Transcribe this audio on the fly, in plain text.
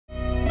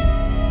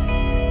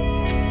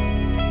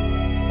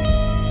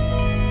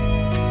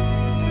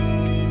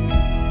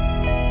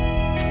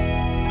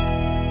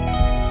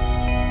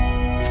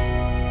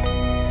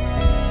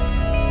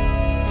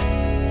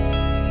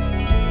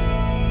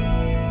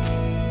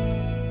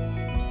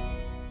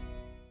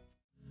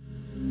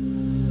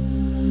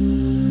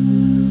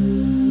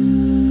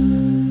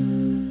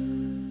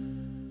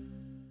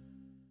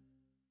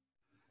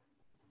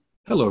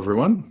Hello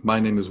everyone, my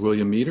name is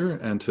William Meader,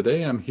 and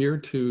today I'm here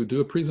to do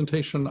a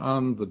presentation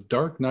on the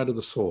dark night of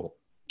the soul.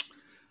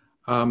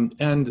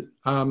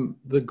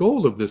 The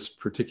goal of this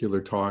particular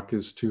talk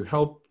is to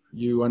help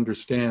you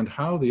understand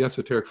how the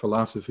esoteric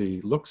philosophy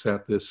looks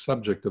at this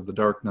subject of the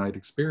dark night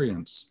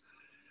experience.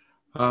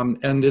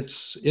 And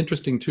it's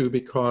interesting too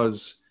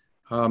because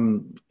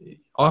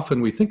often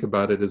we think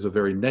about it as a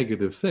very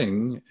negative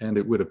thing, and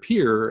it would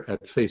appear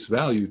at face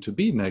value to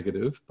be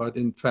negative, but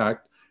in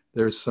fact,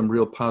 there's some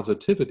real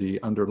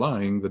positivity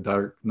underlying the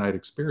dark night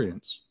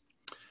experience.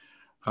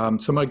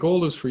 So my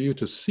goal is for you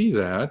to see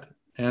that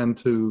and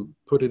to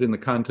put it in the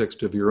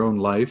context of your own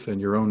life and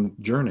your own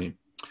journey.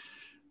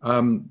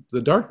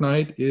 The dark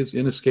night is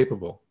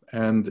inescapable,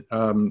 and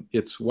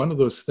it's one of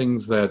those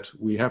things that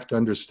we have to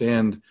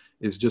understand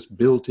is just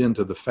built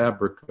into the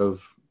fabric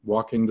of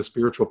walking the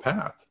spiritual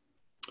path.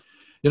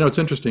 You know, it's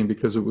interesting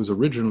because it was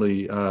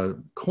originally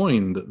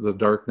coined, the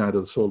dark night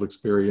of the soul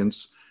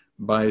experience,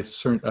 by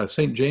Saint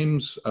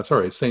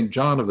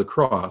John of the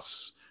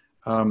Cross.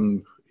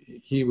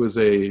 He was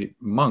a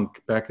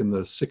monk back in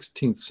the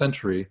 16th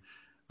century,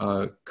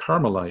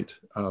 Carmelite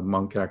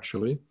monk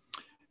actually.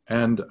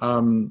 And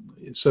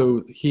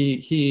so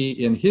he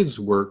in his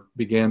work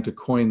began to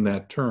coin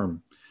that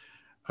term.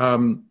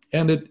 And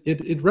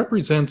it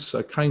represents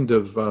a kind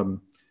of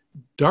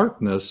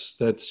darkness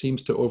that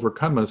seems to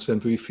overcome us,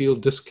 and we feel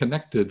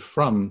disconnected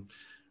from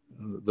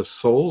the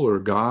soul or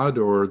God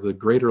or the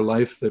greater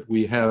life that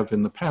we have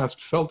in the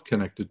past felt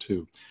connected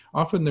to.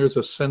 Often there's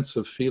a sense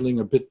of feeling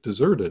a bit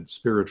deserted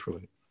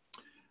spiritually.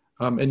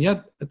 And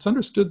yet it's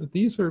understood that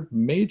these are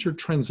major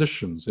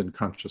transitions in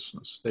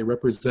consciousness. They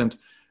represent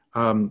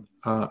an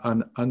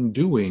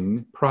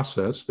undoing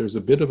process. There's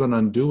a bit of an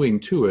undoing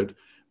to it,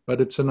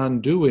 but it's an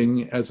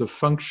undoing as a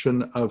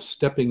function of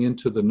stepping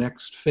into the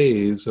next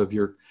phase of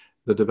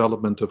the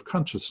development of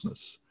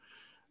consciousness.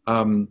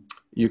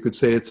 You could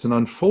say it's an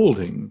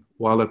unfolding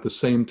while at the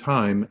same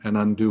time an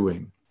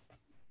undoing.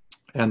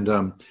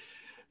 And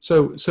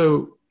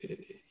so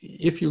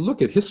if you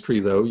look at history,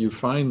 though, you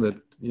find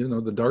that, you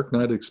know, the dark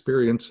night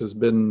experience has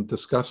been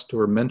discussed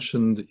or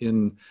mentioned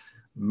in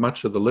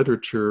much of the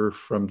literature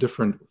from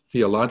different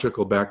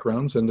theological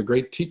backgrounds, and the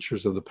great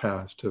teachers of the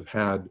past have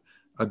had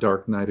a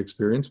dark night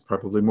experience,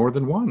 probably more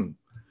than one.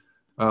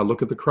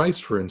 Look at the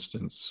Christ, for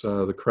instance.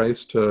 The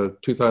Christ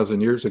 2,000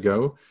 years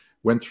ago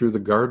went through the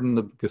Garden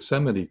of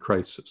Gethsemane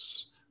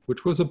crisis,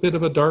 which was a bit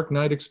of a dark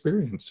night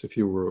experience, if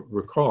you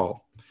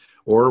recall.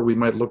 Or we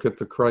might look at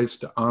the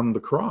Christ on the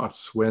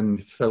cross when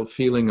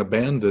feeling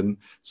abandoned,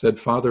 said,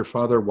 "Father,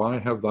 Father, why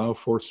have thou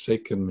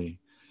forsaken me?"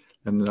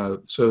 And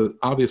so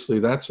obviously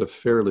that's a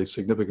fairly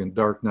significant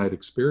dark night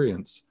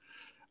experience.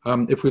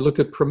 If we look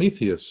at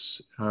Prometheus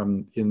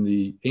in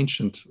the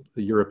ancient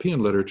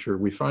European literature,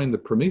 we find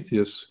that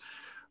Prometheus,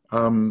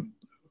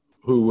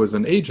 who was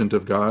an agent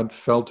of God,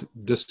 felt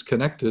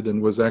disconnected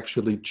and was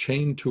actually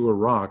chained to a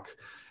rock,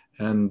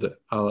 and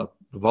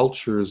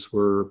vultures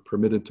were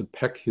permitted to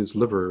peck his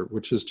liver,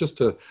 which is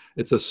just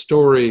it's a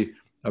story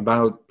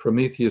about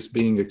Prometheus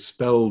being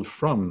expelled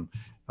from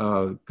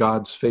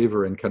God's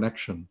favor and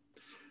connection.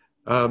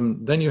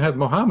 Then you have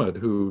Muhammad,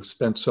 who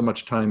spent so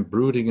much time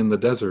brooding in the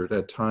desert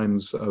at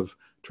times of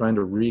trying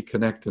to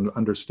reconnect and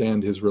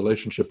understand his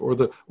relationship, or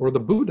the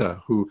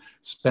Buddha, who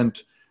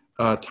spent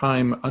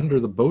time under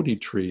the Bodhi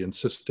tree,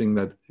 insisting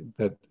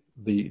that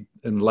the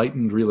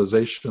enlightened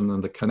realization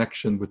and the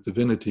connection with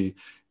divinity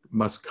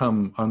must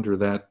come under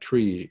that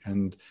tree.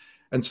 And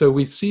so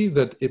we see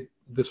that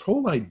this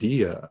whole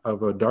idea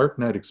of a dark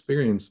night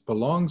experience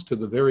belongs to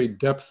the very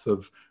depth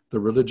of the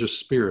religious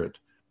spirit.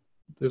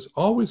 There's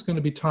always going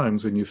to be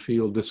times when you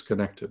feel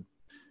disconnected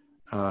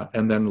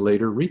and then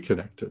later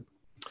reconnected.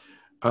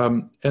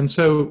 And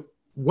so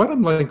what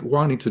I'm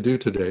wanting to do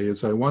today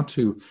is I want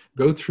to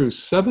go through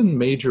 7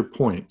 major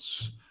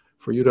points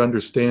for you to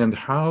understand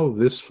how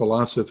this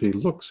philosophy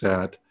looks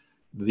at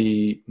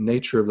the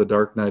nature of the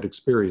dark night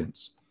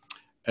experience.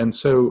 And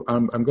so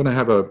I'm going to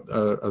have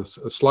a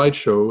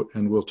slideshow,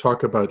 and we'll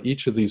talk about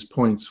each of these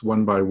points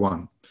one by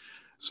one.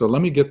 So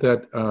let me get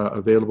that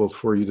available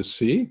for you to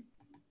see.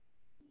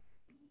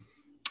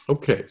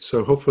 Okay,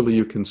 so hopefully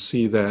you can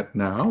see that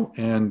now,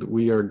 and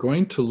we are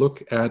going to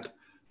look at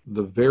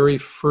the very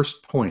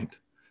first point.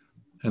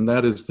 And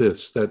that is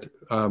this, that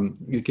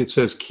it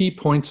says key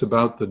points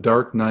about the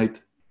dark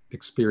night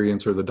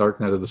experience, or the dark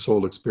night of the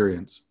soul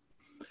experience.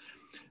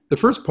 The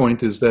first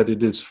point is that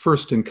it is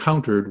first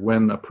encountered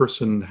when a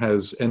person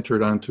has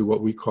entered onto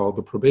what we call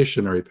the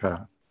probationary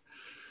path.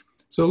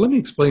 So let me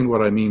explain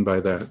what I mean by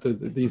that.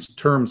 These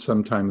terms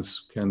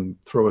sometimes can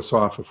throw us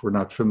off if we're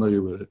not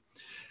familiar with it.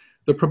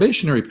 The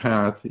probationary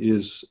path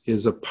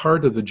is a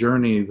part of the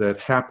journey that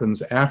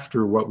happens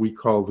after what we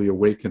call the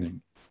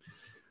awakening.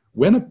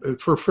 When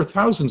for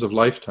thousands of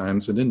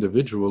lifetimes, an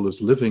individual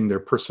is living their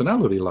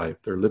personality life.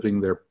 They're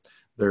living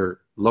their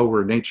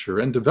lower nature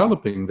and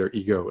developing their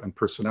ego and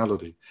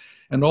personality.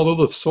 And although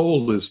the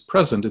soul is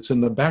present, it's in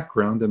the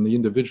background, and the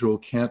individual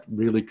can't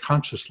really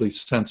consciously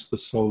sense the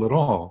soul at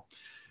all.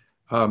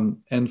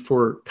 And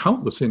for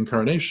countless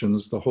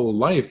incarnations, the whole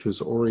life is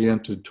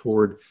oriented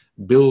toward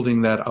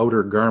building that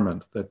outer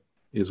garment that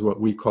is what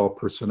we call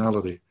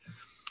personality.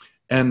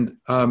 And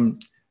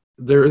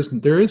there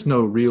is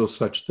no real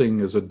such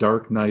thing as a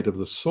dark night of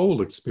the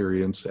soul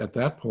experience at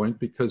that point,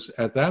 because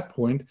at that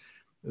point,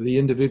 the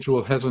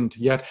individual hasn't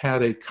yet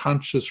had a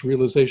conscious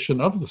realization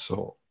of the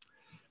soul.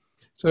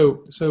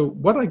 So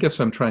what I guess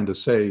I'm trying to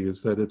say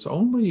is that it's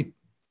only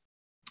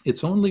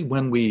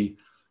when we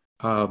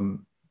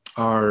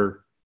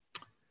are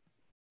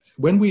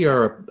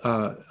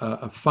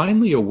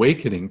finally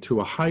awakening to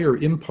a higher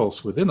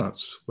impulse within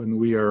us, when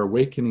we are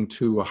awakening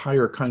to a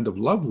higher kind of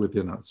love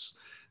within us,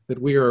 that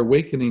we are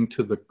awakening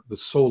to the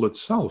soul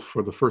itself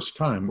for the first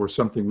time, or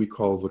something we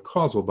call the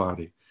causal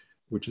body,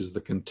 which is the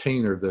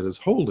container that is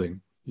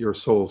holding your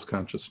soul's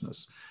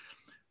consciousness.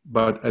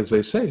 But as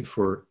I say,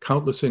 for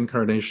countless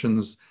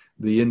incarnations,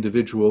 the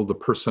individual, the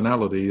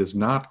personality, is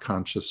not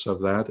conscious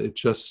of that. It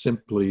just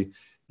simply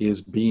is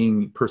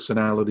being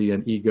personality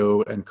and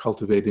ego and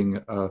cultivating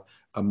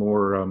a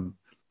more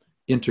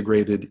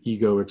integrated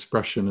ego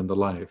expression in the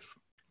life.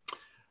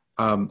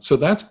 So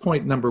that's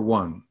point number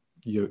one.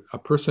 A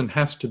person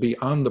has to be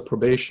on the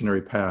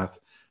probationary path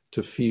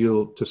to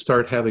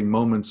start having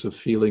moments of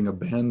feeling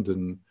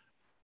abandoned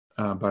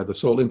by the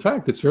soul. In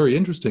fact, it's very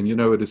interesting. You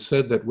know, it is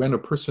said that when a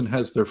person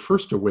has their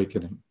first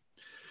awakening,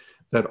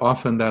 that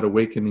often that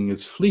awakening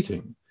is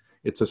fleeting.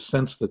 It's a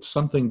sense that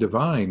something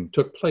divine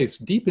took place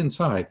deep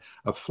inside,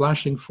 a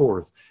flashing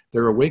forth.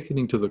 They're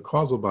awakening to the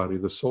causal body,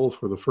 the soul,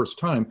 for the first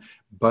time,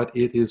 but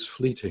it is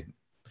fleeting.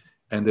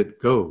 And it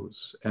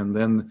goes. And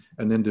then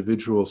an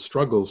individual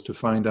struggles to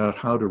find out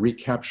how to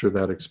recapture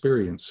that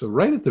experience. So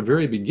right at the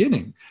very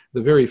beginning,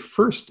 the very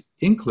first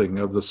inkling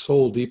of the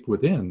soul deep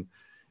within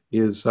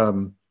is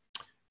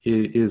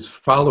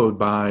followed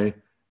by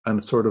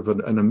a sort of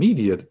an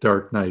immediate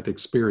dark night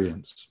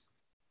experience.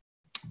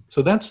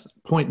 So that's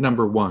point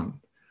number one.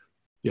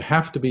 You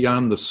have to be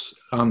on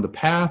the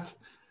path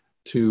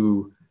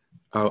to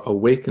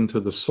awaken to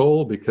the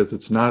soul, because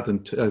it's not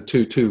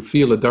to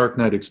feel a dark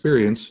night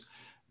experience,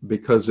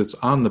 because it's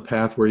on the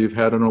path where you've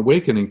had an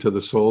awakening to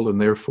the soul,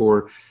 and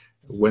therefore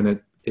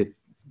when it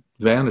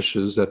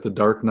vanishes at the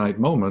dark night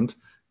moment,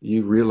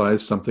 you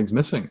realize something's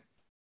missing.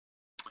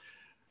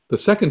 The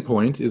second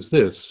point is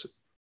this: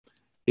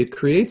 it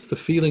creates the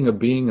feeling of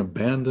being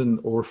abandoned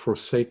or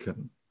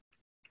forsaken.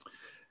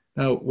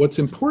 Now, what's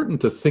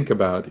important to think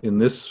about in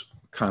this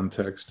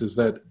context is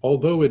that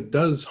although it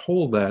does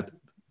hold that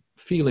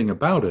feeling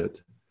about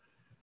it,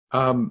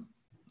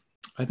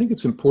 I think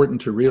it's important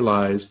to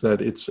realize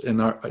that it's an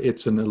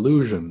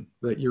illusion,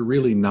 that you're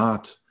really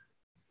not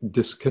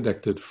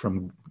disconnected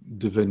from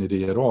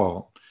divinity at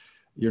all.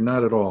 You're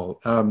not at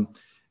all.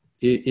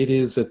 It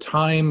is a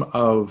time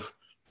of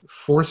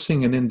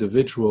forcing an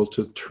individual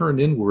to turn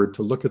inward,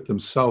 to look at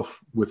themselves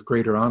with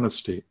greater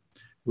honesty,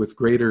 with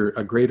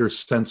a greater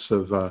sense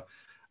of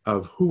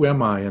who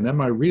am I, and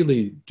am I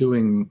really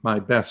doing my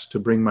best to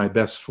bring my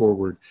best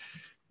forward.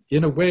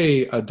 In a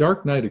way, a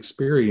dark night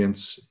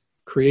experience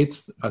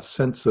creates a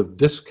sense of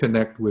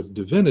disconnect with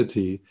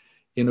divinity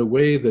in a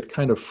way that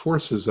kind of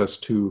forces us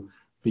to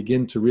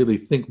begin to really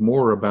think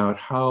more about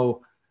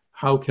how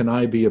can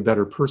I be a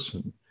better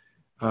person.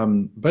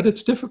 But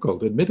it's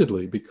difficult,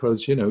 admittedly,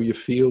 because you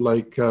feel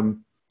like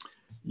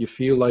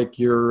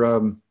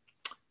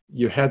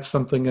you had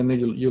something and then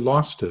you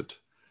lost it,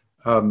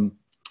 and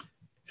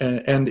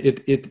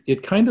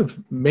it kind of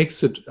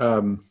makes it.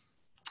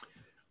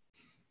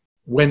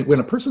 When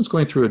a person's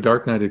going through a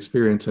dark night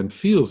experience and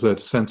feels that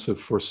sense of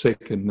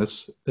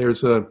forsakenness,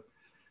 there's a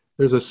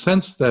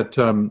sense that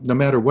no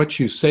matter what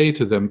you say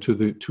to them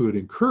to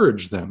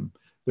encourage them,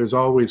 there's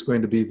always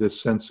going to be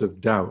this sense of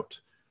doubt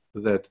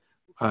that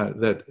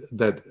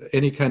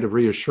any kind of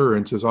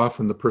reassurance is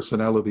often the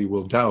personality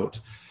will doubt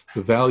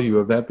the value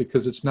of that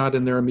because it's not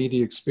in their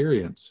immediate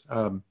experience.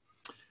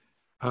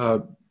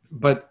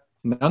 But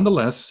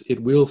nonetheless, it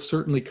will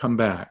certainly come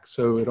back.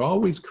 So it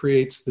always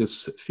creates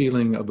this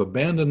feeling of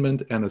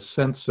abandonment and a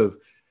sense of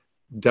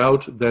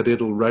doubt that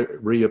it'll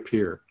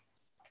reappear.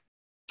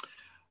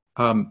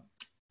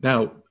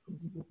 Now,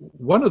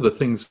 one of the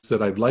things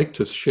that I'd like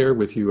to share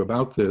with you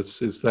about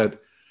this is that,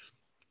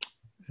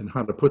 and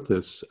how to put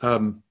this,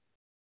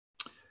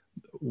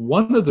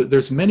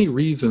 there's many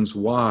reasons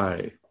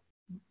why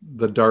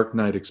the dark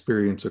night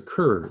experience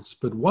occurs,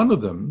 but one of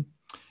them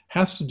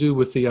has to do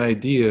with the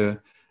idea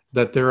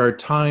that there are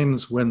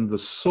times when the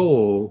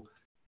soul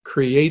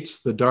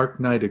creates the dark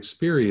night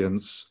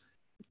experience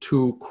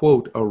to,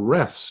 quote,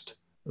 arrest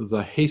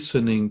the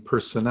hastening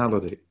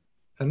personality.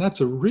 And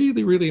that's a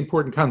really, really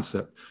important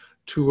concept,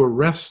 to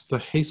arrest the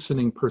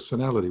hastening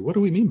personality. What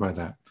do we mean by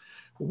that?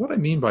 Well, what I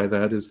mean by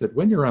that is that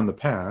when you're on the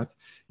path,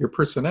 your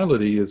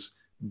personality is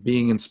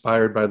being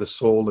inspired by the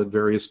soul at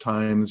various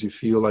times. You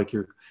feel like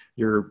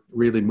you're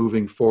really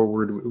moving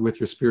forward with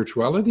your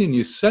spirituality, and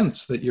you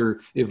sense that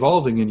you're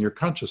evolving in your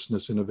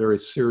consciousness in a very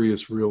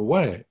serious, real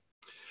way.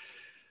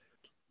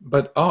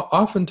 But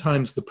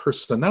oftentimes the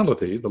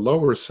personality, the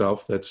lower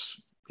self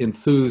that's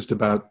enthused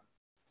about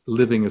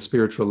living a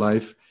spiritual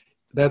life,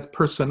 that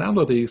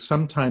personality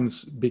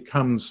sometimes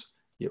becomes,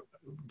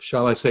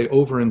 shall I say,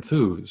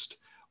 over-enthused,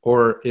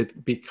 or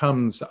it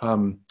becomes,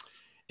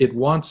 it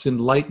wants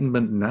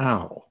enlightenment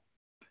now.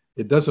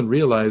 It doesn't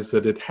realize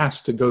that it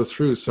has to go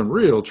through some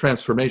real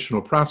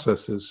transformational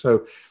processes.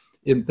 So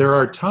there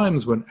are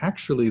times when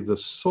actually the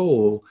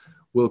soul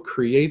will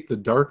create the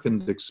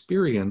darkened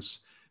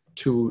experience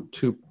to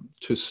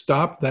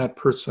stop that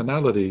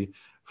personality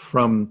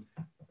from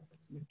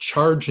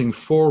charging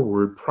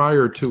forward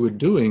prior to it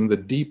doing the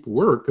deep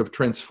work of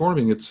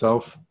transforming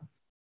itself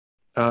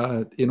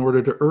in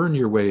order to earn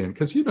your way in.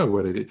 Because you know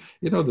what it is.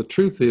 You know, the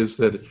truth is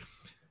that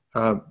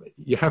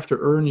you have to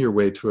earn your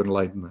way to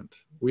enlightenment.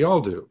 We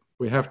all do.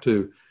 We have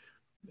to,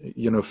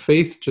 you know,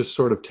 faith just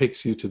sort of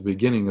takes you to the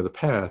beginning of the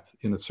path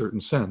in a certain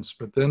sense,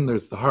 but then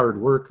there's the hard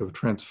work of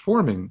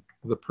transforming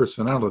the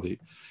personality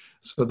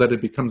so that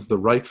it becomes the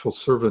rightful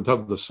servant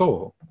of the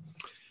soul.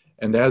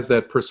 And as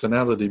that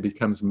personality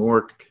becomes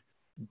more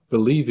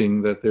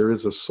believing that there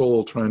is a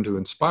soul trying to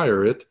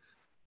inspire it,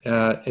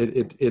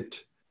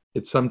 it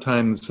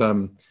sometimes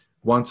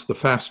wants the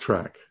fast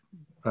track.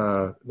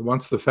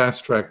 Wants the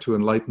fast track to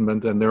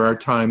enlightenment, and there are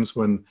times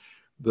when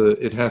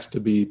it has to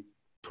be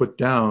put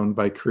down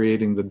by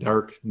creating the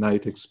dark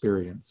night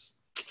experience.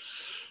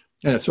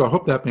 And so I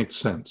hope that makes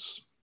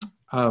sense.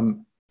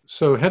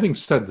 So having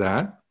said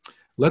that,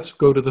 let's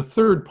go to the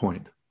third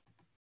point.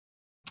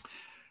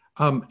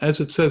 As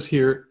it says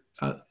here,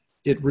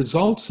 it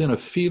results in a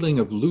feeling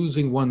of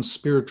losing one's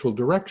spiritual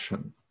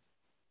direction.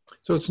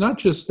 So it's not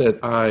just that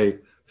I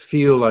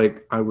feel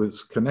like I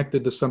was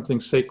connected to something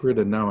sacred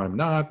and now I'm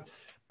not,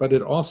 but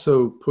it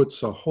also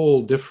puts a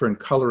whole different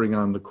coloring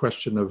on the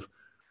question of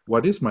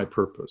what is my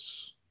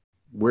purpose?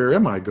 Where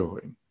am I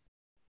going?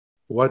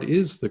 What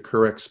is the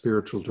correct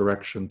spiritual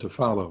direction to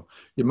follow?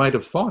 You might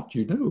have thought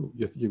you knew.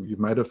 You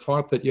might have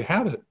thought that you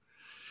had it.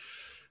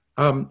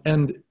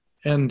 And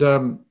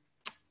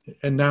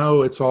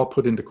now it's all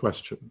put into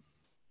question.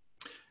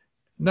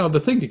 Now, the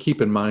thing to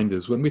keep in mind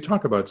is when we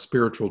talk about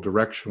spiritual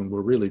direction,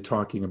 we're really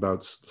talking about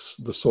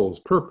the soul's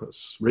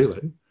purpose,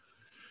 really.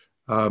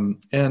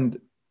 And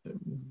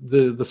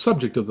the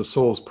subject of the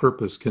soul's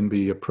purpose can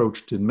be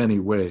approached in many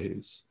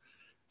ways.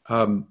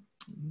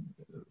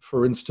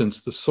 For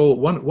instance, the soul,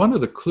 one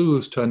of the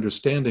clues to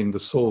understanding the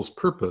soul's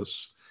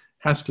purpose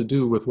has to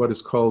do with what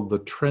is called the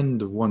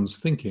trend of one's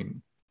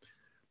thinking.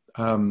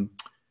 You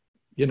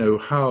know,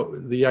 how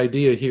the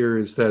idea here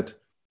is that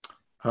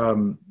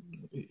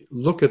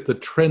look at the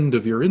trend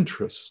of your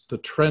interest, the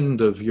trend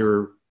of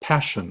your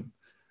passion.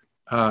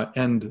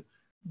 And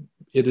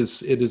it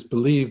is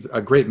believed,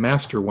 a great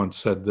master once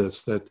said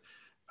this, that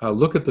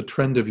look at the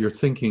trend of your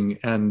thinking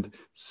and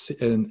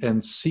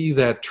see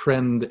that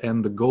trend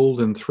and the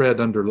golden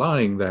thread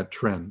underlying that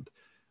trend,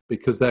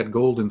 because that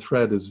golden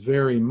thread is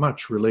very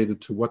much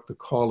related to what the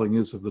calling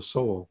is of the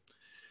soul.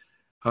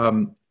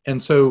 And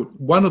so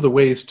one of the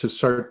ways to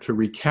start to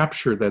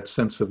recapture that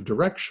sense of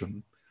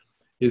direction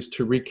is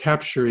to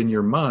recapture in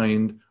your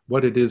mind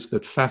what it is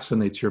that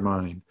fascinates your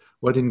mind,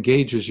 what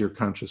engages your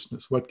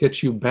consciousness, what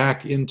gets you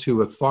back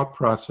into a thought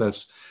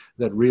process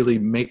that really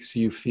makes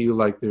you feel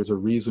like there's a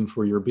reason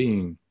for your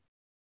being.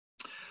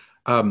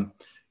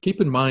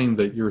 Keep in mind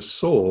that your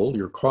soul,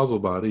 your causal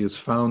body, is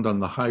found on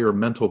the higher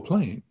mental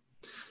plane.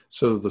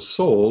 So the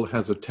soul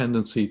has a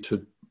tendency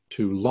to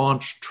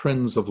launch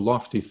trends of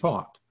lofty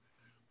thought.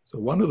 So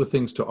one of the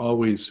things to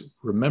always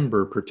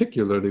remember,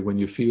 particularly when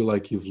you feel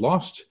like you've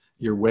lost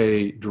your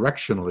way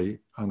directionally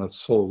on a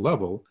soul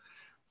level,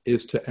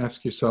 is to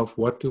ask yourself,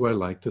 what do I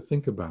like to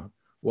think about?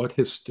 What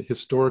has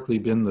historically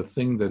been the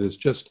thing that is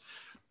just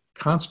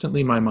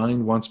constantly my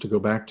mind wants to go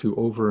back to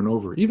over and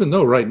over? Even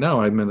though right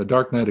now I'm in the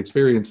dark night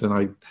experience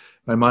and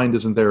my mind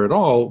isn't there at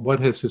all,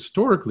 what has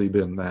historically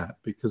been that?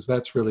 Because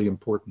that's really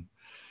important.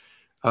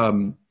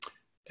 And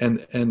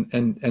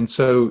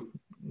so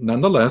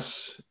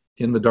nonetheless,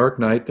 in the dark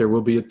night, there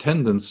will be a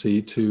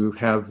tendency to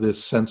have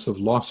this sense of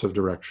loss of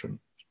direction.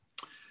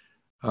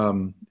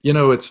 You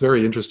know, it's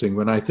very interesting.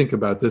 When I think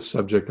about this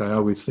subject, I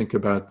always think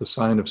about the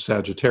sign of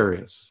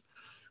Sagittarius.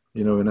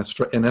 You know,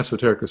 in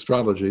esoteric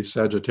astrology,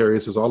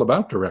 Sagittarius is all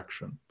about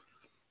direction.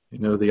 You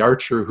know, the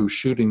archer who's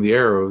shooting the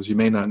arrows, you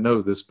may not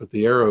know this, but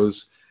the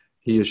arrows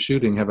he is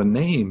shooting have a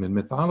name in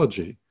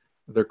mythology.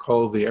 They're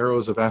called the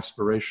arrows of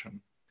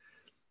aspiration.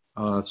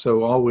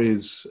 So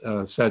always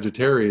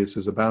Sagittarius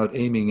is about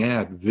aiming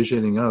at,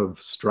 visioning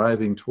of,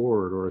 striving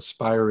toward, or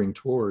aspiring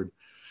toward.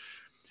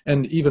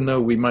 And even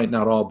though we might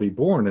not all be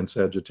born in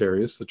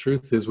Sagittarius, the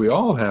truth is we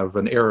all have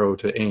an arrow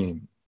to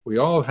aim. We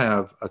all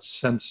have a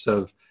sense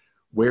of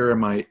where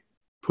am I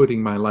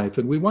putting my life?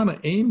 And we want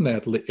to aim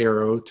that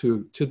arrow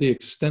to the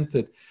extent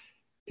that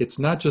it's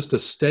not just a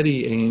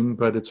steady aim,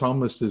 but it's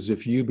almost as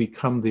if you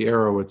become the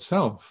arrow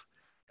itself.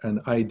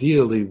 And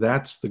ideally,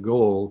 that's the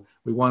goal.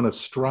 We want to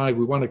strive,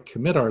 we want to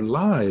commit our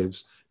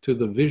lives to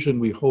the vision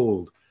we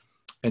hold.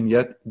 And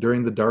yet,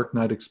 during the dark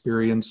night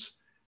experience,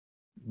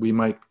 we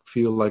might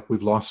feel like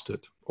we've lost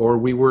it, or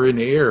we were in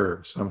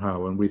error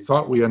somehow and we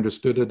thought we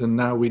understood it and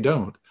now we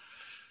don't.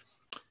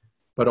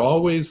 But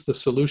always the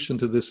solution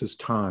to this is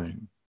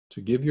time,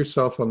 to give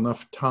yourself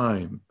enough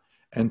time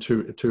and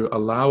to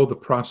allow the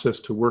process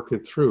to work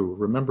it through.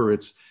 Remember,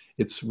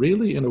 it's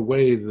really in a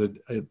way that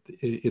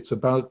it's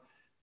about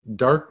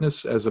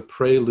darkness as a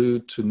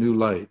prelude to new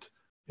light.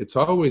 It's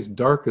always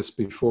darkest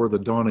before the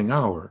dawning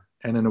hour.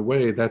 And in a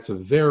way, that's a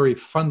very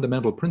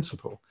fundamental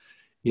principle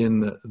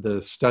in the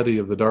study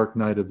of the dark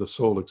night of the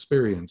soul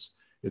experience.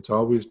 It's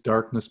always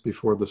darkness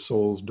before the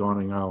soul's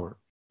dawning hour.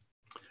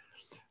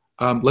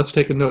 Let's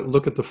take a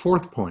look at the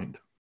fourth point.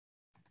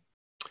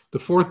 The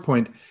fourth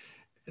point,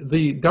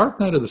 the dark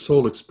night of the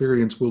soul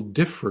experience will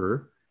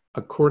differ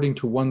according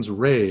to one's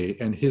ray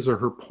and his or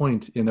her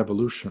point in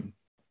evolution.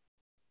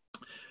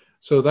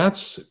 So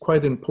that's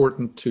quite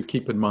important to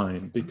keep in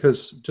mind,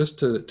 because just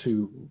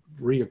to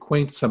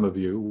reacquaint some of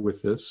you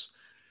with this,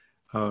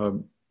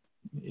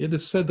 it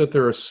is said that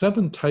there are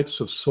 7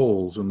 types of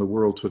souls in the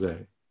world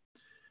today.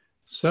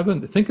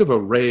 7, think of a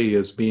ray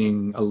as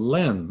being a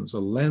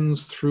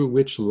lens through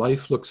which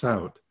life looks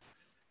out.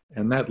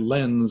 And that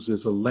lens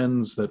is a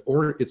lens that,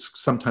 or it's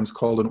sometimes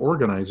called an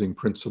organizing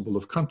principle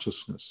of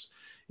consciousness.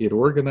 It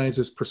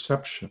organizes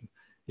perception.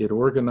 It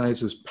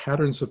organizes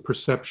patterns of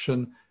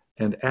perception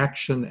and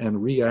action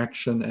and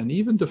reaction, and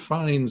even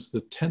defines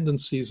the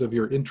tendencies of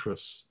your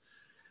interests.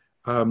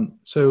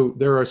 So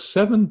there are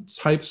 7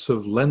 types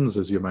of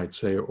lenses, you might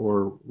say,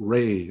 or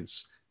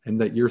rays, and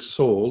that your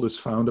soul is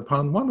found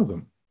upon one of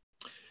them.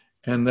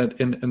 And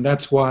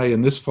that's why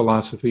in this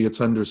philosophy it's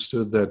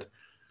understood that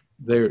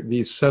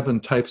these 7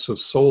 types of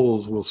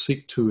souls will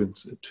seek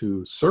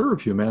to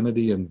serve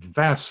humanity in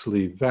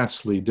vastly,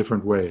 vastly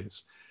different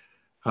ways.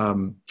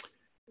 For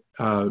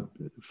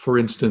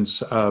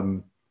instance,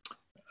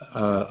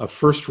 a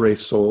first ray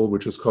soul,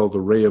 which is called the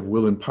ray of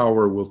will and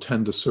power, will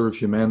tend to serve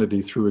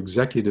humanity through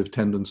executive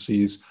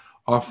tendencies,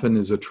 often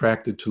is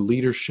attracted to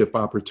leadership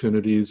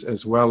opportunities,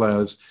 as well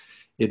as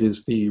it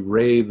is the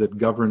ray that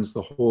governs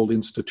the whole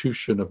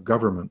institution of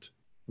government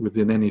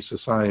within any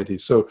society.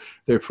 So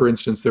there, for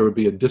instance, there would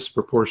be a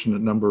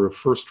disproportionate number of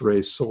first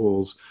ray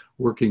souls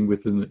working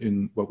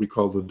within what we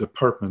call the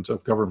department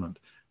of government,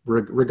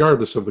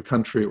 regardless of the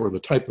country or the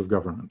type of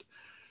government.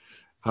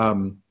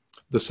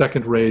 The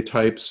second ray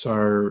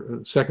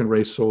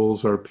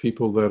souls are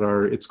people that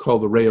are, it's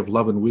called the ray of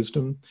love and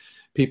wisdom.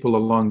 People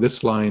along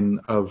this line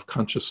of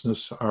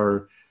consciousness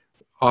are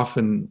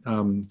often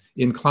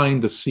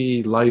inclined to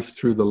see life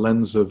through the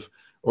lens of,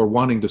 or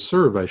wanting to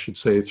serve, I should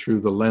say,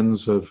 through the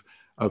lens of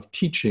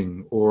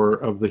teaching or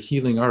of the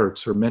healing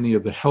arts or many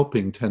of the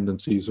helping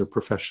tendencies or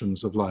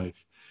professions of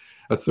life.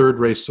 A third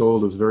ray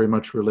soul is very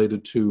much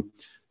related to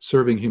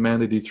serving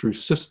humanity through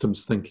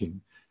systems thinking.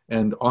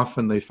 And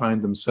often they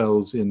find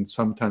themselves in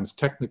sometimes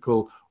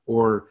technical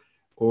or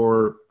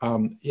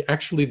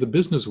actually the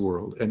business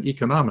world, and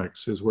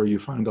economics is where you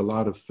find a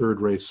lot of third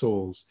ray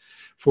souls.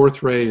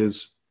 Fourth ray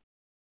is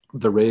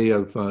the ray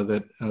of,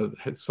 that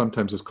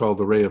sometimes is called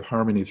the ray of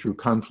harmony through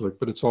conflict,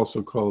 but it's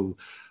also called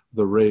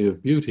the ray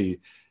of beauty.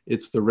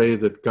 It's the ray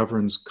that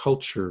governs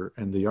culture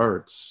and the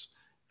arts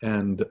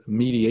and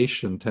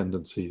mediation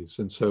tendencies.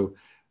 And so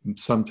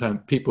sometimes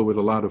people with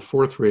a lot of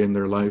fourth ray in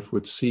their life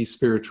would see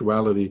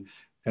spirituality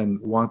and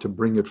want to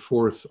bring it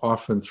forth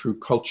often through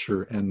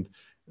culture and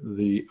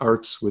the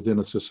arts within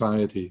a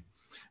society.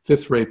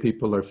 Fifth ray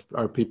people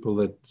are people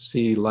that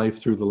see life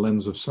through the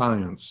lens of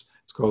science.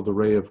 It's called the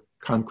ray of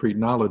concrete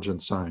knowledge and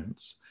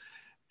science.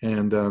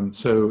 And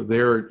so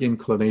their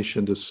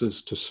inclination to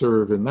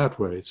serve in that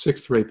way.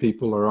 Sixth ray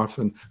people are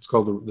often, it's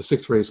called the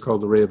sixth ray is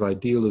called the ray of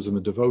idealism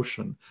and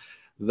devotion.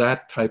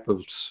 That type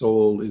of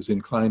soul is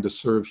inclined to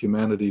serve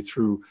humanity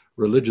through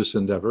religious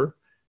endeavor.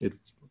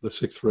 The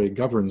sixth ray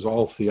governs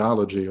all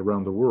theology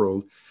around the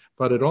world,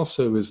 but it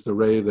also is the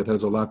ray that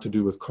has a lot to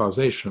do with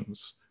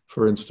causations.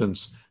 For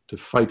instance, to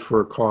fight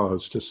for a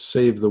cause, to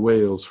save the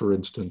whales, for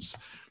instance,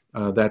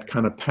 that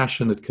kind of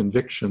passionate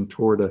conviction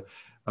toward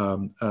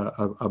an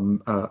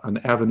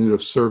avenue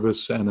of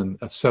service and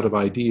a set of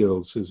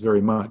ideals is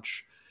very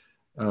much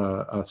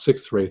a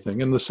sixth ray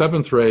thing. And the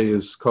seventh ray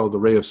is called the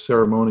ray of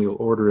ceremonial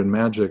order and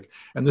magic.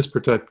 And this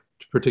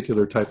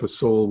particular type of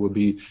soul would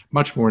be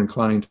much more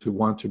inclined to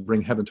want to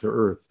bring heaven to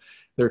earth.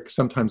 They're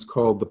sometimes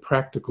called the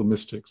practical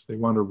mystics. They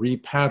want to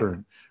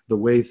repattern the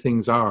way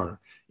things are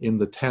in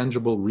the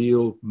tangible,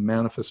 real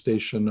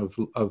manifestation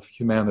of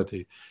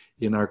humanity,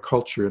 in our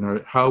culture,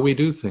 in how we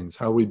do things,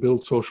 how we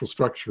build social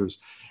structures,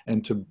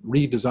 and to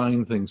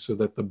redesign things so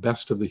that the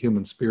best of the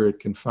human spirit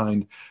can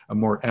find a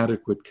more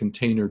adequate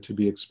container to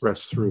be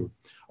expressed through.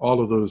 All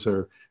of those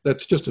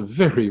that's just a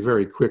very,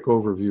 very quick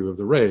overview of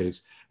the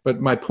rays.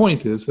 But my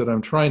point is that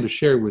I'm trying to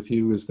share with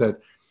you is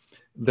that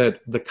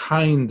the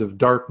kind of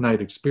dark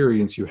night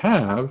experience you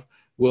have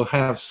will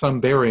have some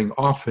bearing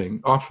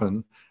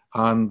often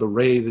on the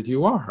ray that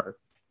you are.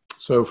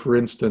 So for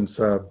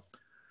instance,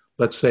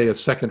 let's say a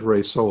second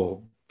ray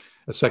soul,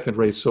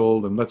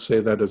 and let's say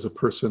that is a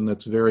person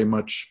that's very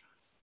much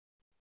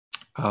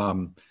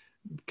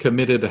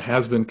committed,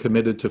 has been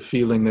committed to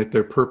feeling that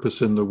their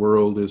purpose in the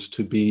world is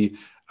to be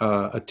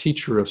a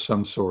teacher of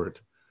some sort,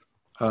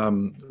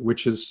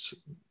 which is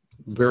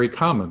very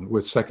common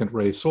with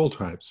second-ray soul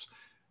types,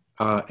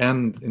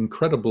 and an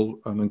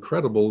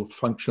incredible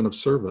function of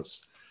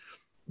service.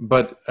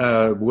 But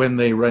when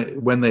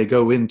they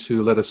go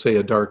into, let us say,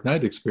 a dark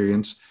night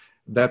experience,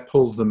 that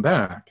pulls them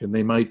back, and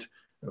they might,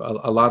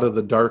 a lot of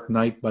the dark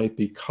night might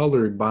be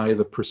colored by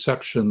the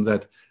perception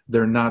that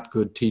they're not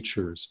good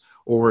teachers,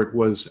 or it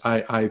was,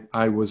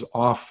 I was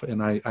off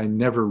and I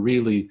never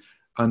really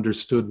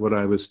understood what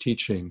I was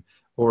teaching.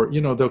 Or,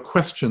 they'll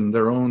question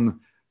their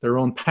own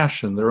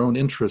passion, their own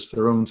interests,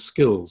 their own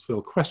skills.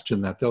 They'll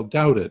question that, they'll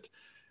doubt it.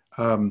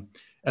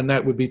 And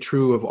that would be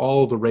true of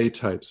all the ray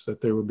types,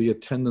 that there would be a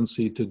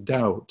tendency to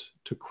doubt,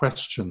 to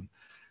question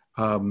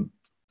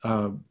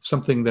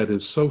something that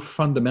is so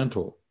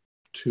fundamental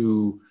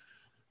to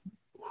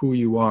who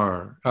you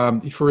are.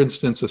 For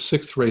instance, a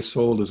sixth ray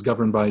soul is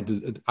governed by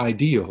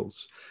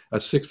ideals. A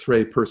sixth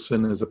ray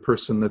person is a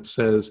person that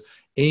says,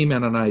 aim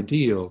at an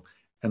ideal,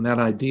 and that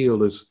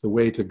ideal is the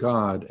way to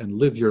God, and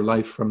live your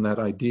life from that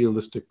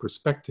idealistic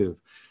perspective.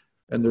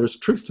 And there's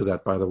truth to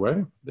that, by the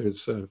way.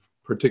 There's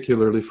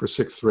particularly for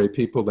sixth ray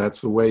people,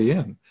 that's the way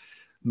in.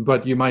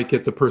 But you might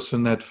get the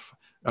person that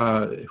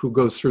who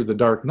goes through the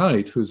dark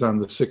night, who's on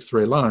the sixth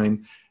ray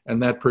line,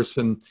 and that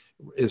person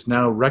is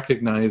now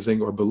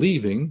recognizing or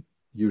believing,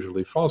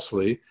 usually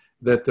falsely,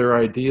 that their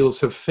ideals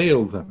have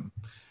failed them,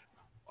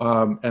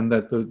 and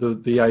that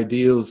the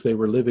ideals they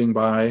were living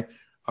by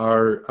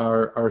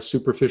are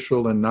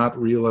superficial and not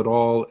real at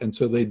all, and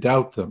so they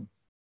doubt them.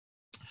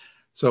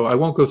 So I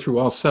won't go through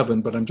all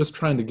 7, but I'm just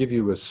trying to give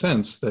you a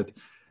sense that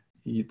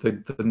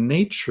the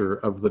nature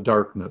of the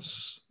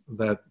darkness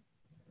that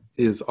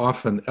is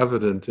often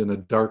evident in a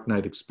dark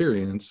night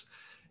experience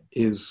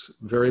is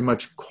very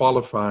much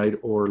qualified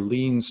or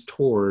leans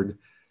toward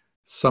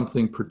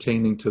something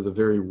pertaining to the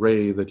very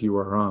ray that you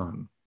are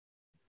on.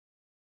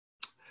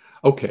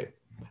 Okay,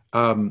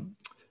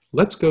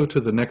 let's go to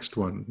the next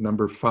one,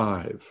 number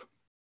 5.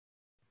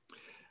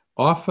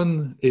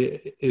 Often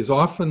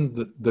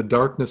the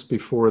darkness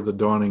before the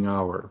dawning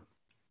hour.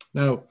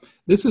 Now,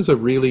 this is a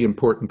really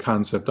important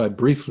concept. I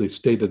briefly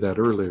stated that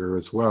earlier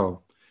as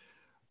well.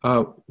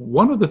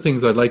 One of the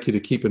things I'd like you to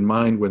keep in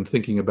mind when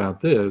thinking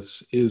about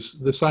this is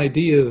this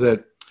idea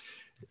that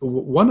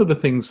one of the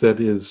things that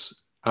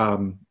is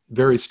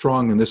very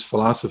strong in this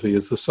philosophy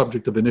is the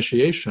subject of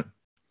initiation.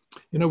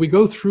 We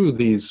go through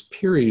these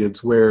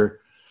periods where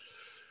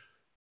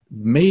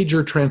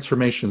major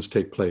transformations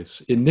take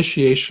place,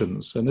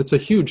 initiations, and it's a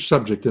huge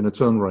subject in its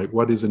own right.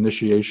 What is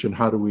initiation?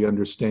 How do we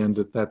understand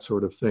it? That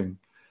sort of thing.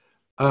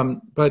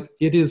 But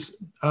it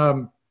is,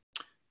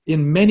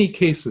 in many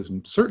cases,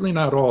 certainly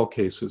not all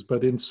cases,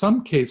 but in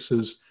some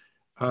cases,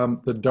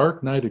 the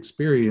dark night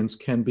experience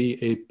can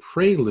be a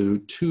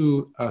prelude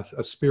to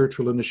a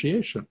spiritual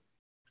initiation.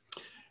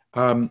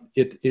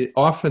 It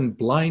often,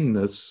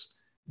 blindness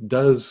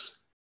does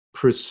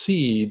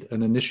precede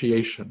an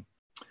initiation.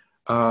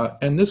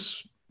 And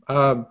this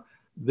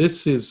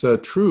is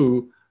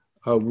true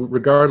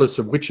regardless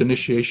of which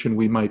initiation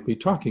we might be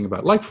talking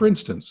about. Like, for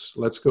instance,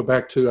 let's go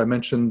back to, I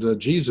mentioned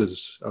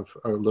Jesus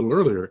a little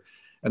earlier,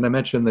 and I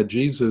mentioned that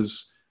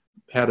Jesus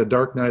had a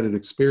dark night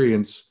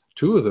experience,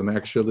 2 of them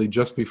actually,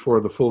 just before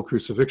the full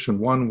crucifixion,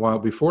 one while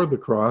before the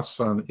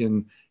cross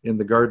in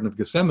the Garden of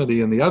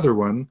Gethsemane, and the other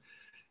one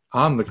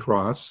on the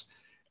cross.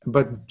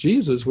 But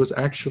Jesus was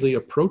actually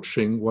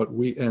approaching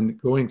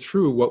and going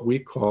through what we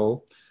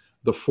call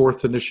the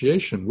 4th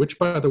initiation, which,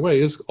 by the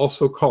way, is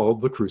also called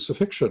the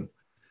crucifixion.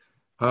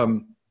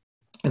 And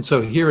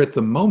so here at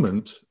the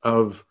moment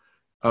of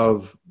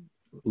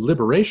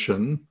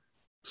liberation,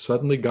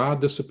 suddenly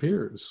God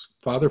disappears.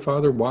 Father,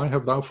 Father, why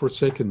have thou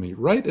forsaken me?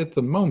 Right at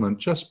the moment,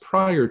 just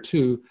prior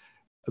to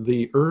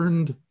the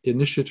earned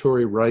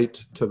initiatory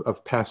right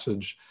of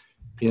passage,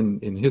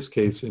 in his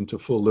case, into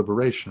full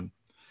liberation.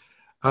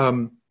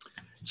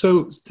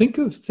 So think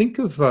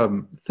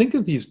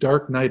of these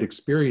dark night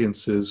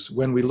experiences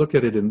when we look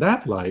at it in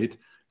that light.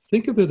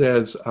 Think of it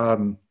as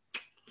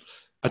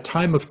a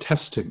time of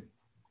testing,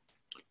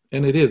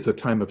 and it is a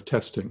time of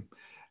testing.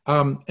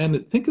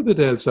 And think of it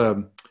as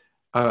a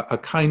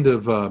kind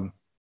of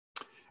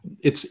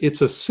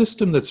it's a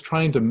system that's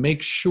trying to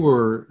make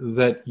sure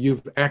that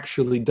you've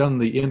actually done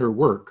the inner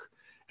work,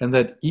 and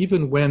that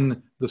even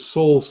when the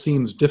soul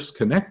seems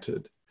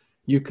disconnected,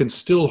 you can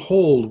still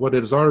hold what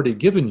it has already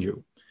given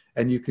you.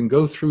 And you can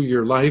go through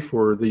your life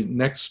or the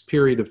next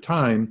period of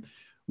time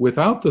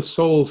without the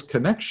soul's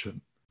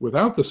connection,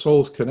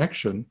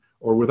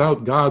 or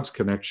without God's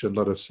connection,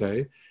 let us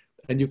say.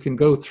 And you can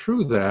go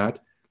through that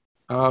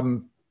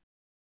and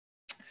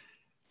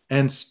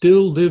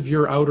still live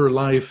your outer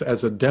life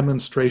as a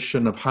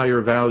demonstration of higher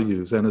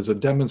values and as a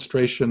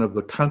demonstration of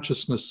the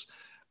consciousness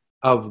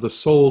of the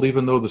soul,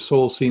 even though the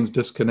soul seems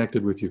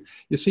disconnected with you.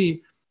 You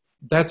see,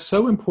 that's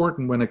so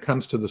important when it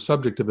comes to the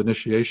subject of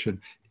initiation.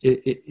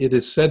 It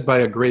is said by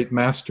a great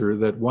master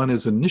that one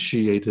is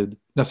initiated.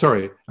 No,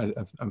 sorry,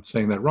 I'm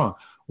saying that wrong.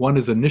 One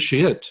is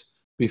initiate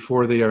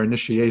before they are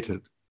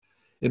initiated.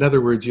 In other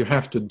words, you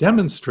have to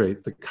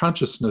demonstrate the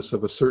consciousness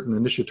of a certain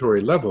initiatory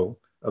level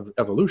of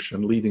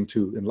evolution leading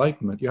to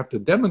enlightenment. You have to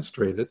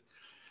demonstrate it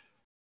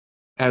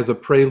as a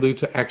prelude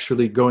to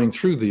actually going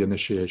through the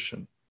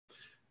initiation.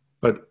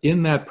 But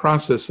in that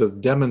process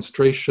of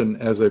demonstration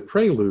as a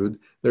prelude,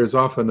 there's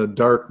often a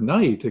dark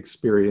night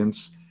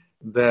experience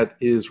that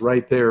is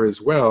right there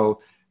as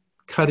well,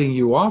 cutting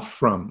you off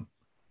from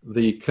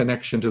the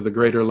connection to the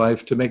greater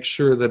life to make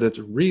sure that it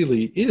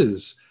really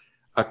is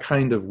a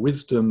kind of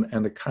wisdom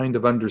and a kind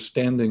of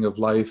understanding of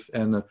life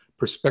and a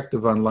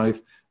perspective on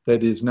life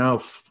that is now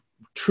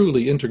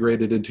truly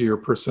integrated into your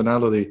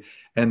personality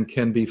and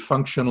can be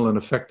functional and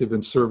effective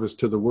in service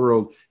to the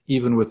world,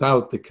 even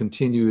without the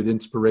continued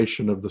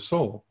inspiration of the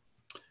soul.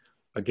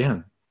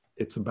 Again,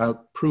 it's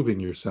about proving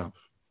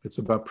yourself. It's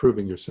about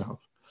proving yourself.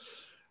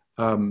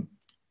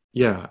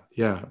 Yeah.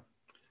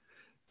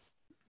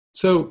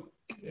 So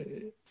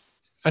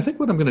I think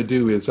what I'm going to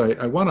do is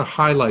I want to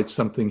highlight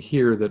something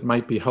here that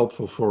might be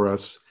helpful for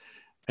us.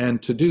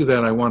 And to do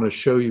that, I want to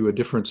show you a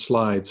different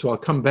slide. So I'll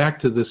come back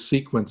to this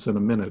sequence in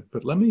a minute,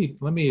 but let me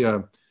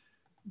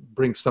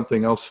bring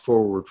something else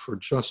forward for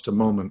just a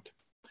moment.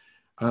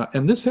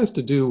 And this has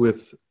to do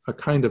with a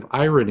kind of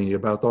irony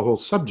about the whole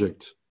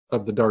subject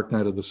of the dark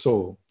night of the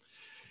soul.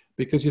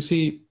 Because you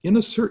see, in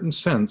a certain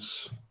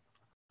sense,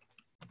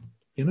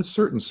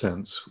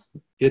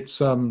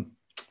 it's a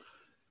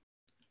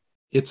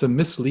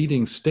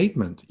misleading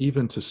statement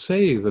even to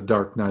say the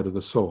dark night of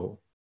the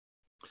soul.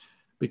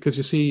 Because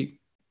you see,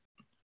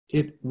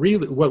 it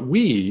really, what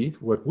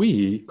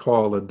we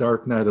call a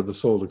dark night of the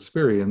soul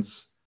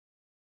experience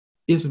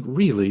isn't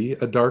really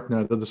a dark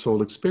night of the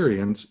soul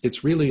experience.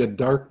 It's really a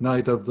dark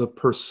night of the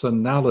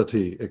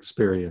personality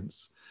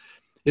experience.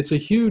 It's a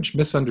huge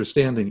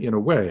misunderstanding in a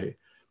way,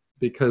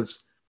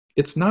 because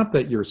it's not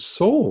that your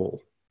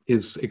soul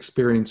is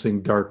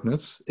experiencing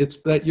darkness,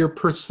 it's that your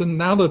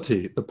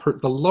personality,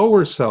 the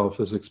lower self,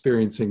 is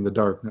experiencing the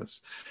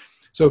darkness.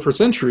 So for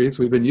centuries,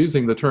 we've been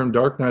using the term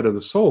dark night of the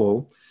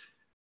soul,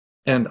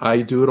 and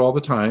I do it all the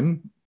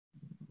time,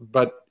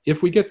 but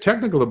if we get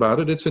technical about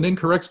it, it's an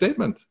incorrect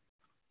statement.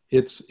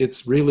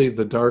 It's really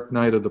the dark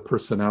night of the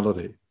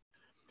personality.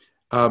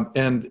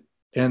 And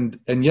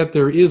yet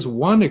there is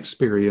one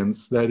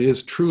experience that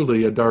is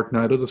truly a dark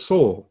night of the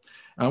soul.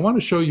 I want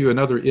to show you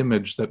another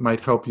image that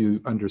might help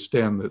you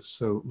understand this.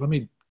 So let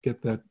me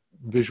get that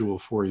visual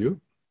for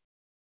you.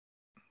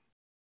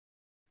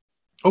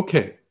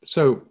 Okay,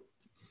 so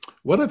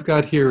what I've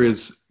got here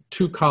is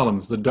two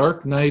columns, the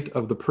dark night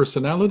of the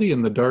personality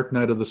and the dark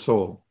night of the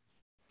soul.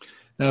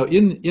 Now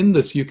in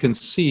this you can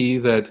see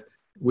that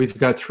we've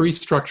got three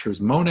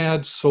structures: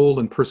 monad, soul,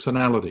 and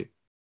personality.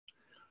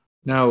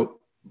 Now,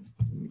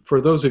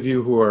 for those of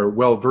you who are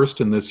well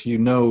versed in this, you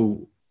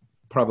know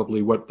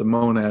probably what the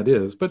monad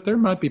is, but there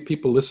might be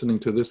people listening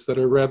to this that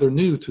are rather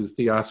new to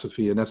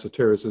theosophy and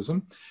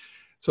esotericism.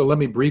 So let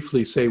me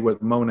briefly say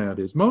what monad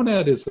is.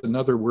 Monad is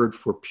another word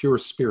for pure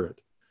spirit.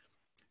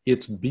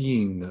 It's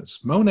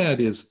beingness.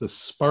 Monad is the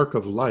spark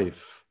of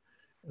life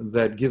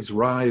that gives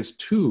rise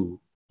to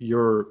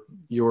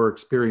your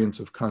experience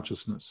of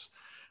consciousness.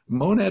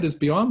 Monad is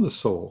beyond the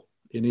soul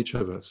in each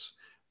of us.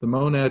 The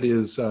monad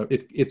is,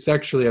 it's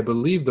actually, I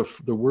believe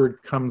the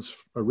word comes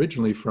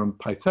originally from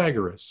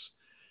Pythagoras,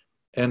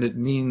 and it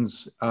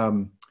means,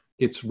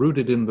 it's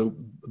rooted in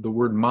the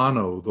word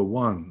mono, the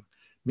one,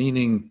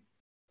 meaning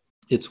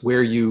it's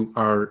where you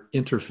are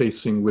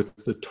interfacing with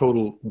the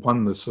total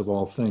oneness of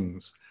all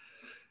things.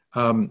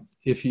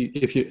 If you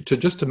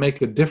just to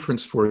make a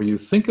difference for you,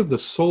 think of the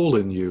soul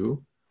in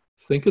you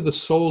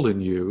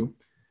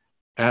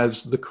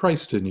as the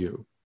Christ in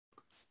you.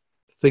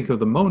 Think of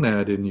the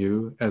monad in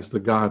you as the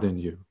God in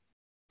you.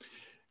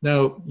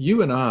 Now,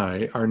 you and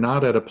I are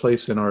not at a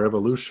place in our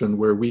evolution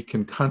where we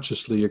can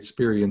consciously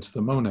experience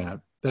the monad.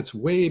 That's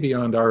way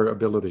beyond our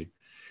ability.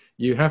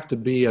 You have to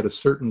be at a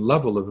certain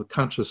level of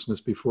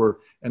consciousness before,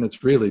 and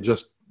it's really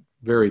just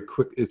very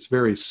quick, it's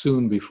very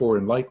soon before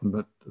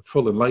enlightenment,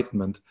 full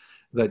enlightenment,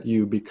 that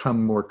you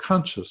become more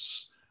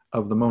conscious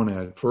of the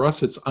monad. For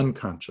us, it's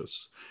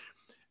unconscious.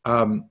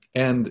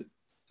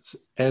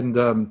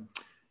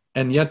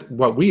 And yet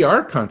what we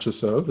are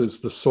conscious of is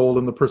the soul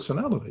and the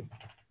personality.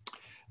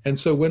 And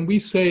so when we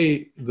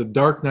say the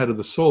dark night of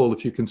the soul,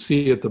 if you can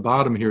see at the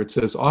bottom here, it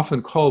says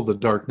often called the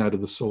dark night of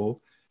the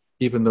soul,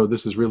 even though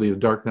this is really a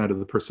dark night of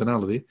the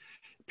personality,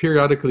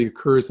 periodically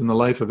occurs in the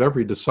life of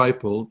every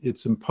disciple.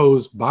 It's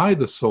imposed by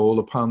the soul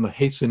upon the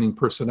hastening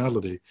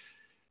personality,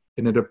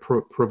 and it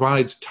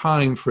provides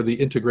time for the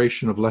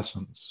integration of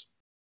lessons.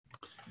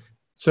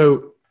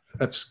 So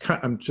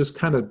I'm just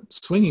kind of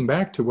swinging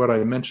back to what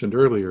I mentioned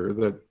earlier,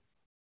 that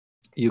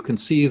you can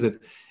see that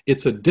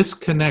it's a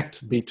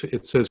disconnect between,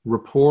 it says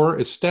rapport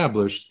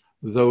established,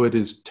 though it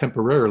is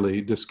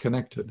temporarily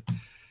disconnected.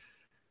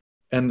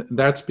 And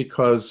that's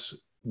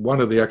because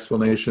one of the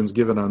explanations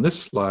given on this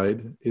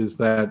slide is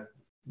that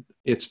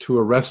it's to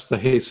arrest the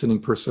hastening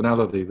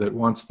personality that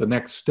wants the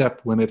next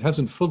step when it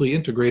hasn't fully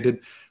integrated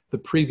the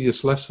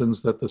previous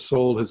lessons that the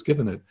soul has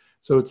given it.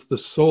 So it's the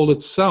soul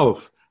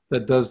itself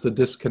that does the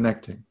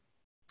disconnecting.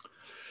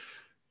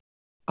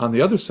 On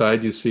the other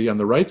side, you see on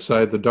the right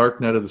side, the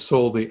dark night of the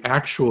soul, the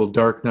actual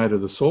dark night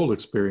of the soul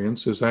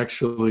experience is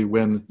actually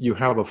when you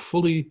have a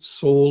fully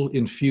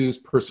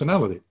soul-infused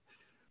personality.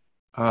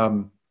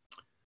 Um,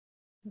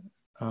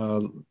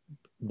 uh,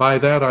 by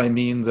that, I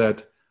mean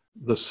that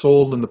the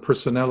soul and the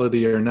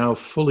personality are now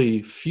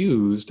fully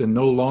fused, and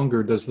no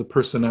longer does the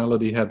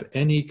personality have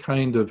any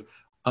kind of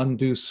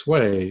undue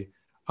sway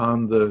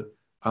on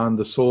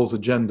the soul's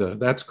agenda.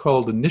 That's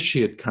called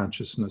initiate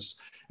consciousness.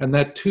 And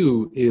that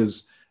too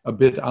is a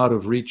bit out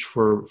of reach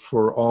for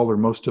all or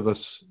most of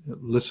us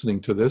listening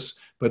to this,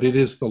 but it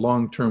is the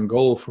long-term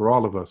goal for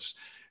all of us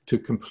to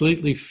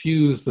completely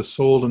fuse the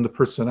soul and the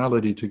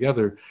personality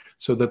together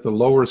so that the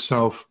lower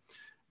self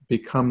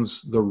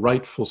becomes the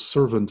rightful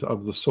servant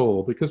of the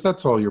soul, because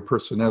that's all your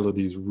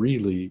personality is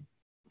really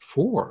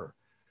for.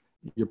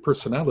 Your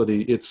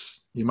personality,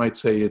 you might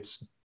say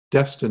its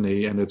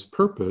destiny and its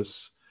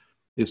purpose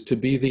is to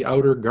be the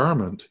outer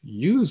garment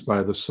used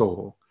by the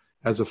soul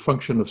as a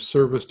function of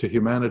service to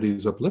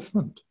humanity's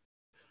upliftment.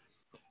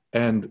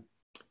 And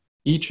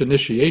each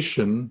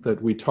initiation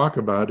that we talk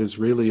about is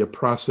really a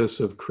process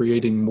of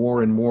creating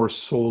more and more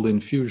soul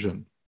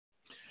infusion.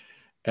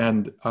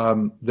 And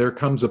there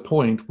comes a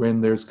point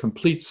when there's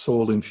complete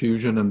soul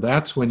infusion, and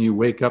that's when you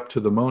wake up to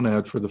the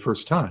monad for the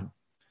first time.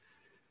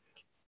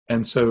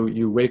 And so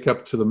you wake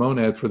up to the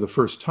monad for the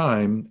first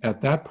time at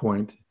that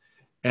point,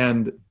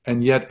 and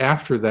yet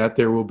after that,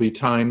 there will be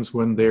times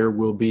when there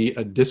will be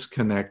a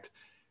disconnect.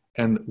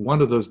 And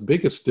one of those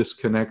biggest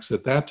disconnects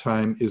at that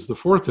time is the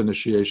fourth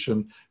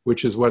initiation,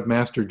 which is what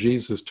Master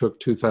Jesus took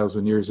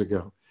 2,000 years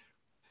ago.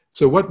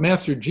 So what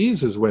Master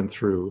Jesus went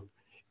through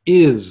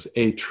is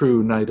a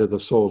true night of the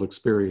soul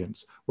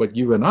experience. What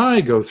you and I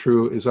go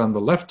through is on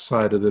the left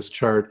side of this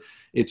chart.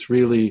 It's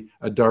really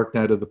a dark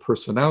night of the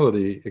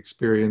personality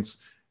experience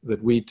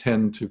that we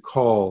tend to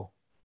call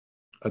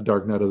a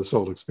dark night of the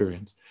soul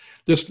experience.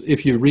 Just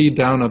if you read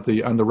down on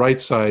the right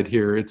side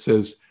here, it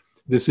says,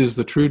 this is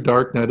the true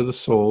dark night of the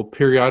soul,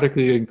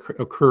 periodically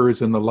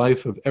occurs in the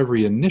life of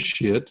every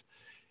initiate,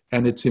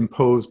 and it's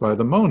imposed by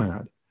the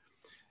monad,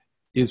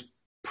 is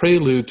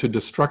prelude to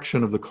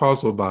destruction of the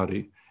causal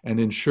body, and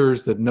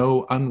ensures that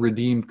no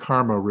unredeemed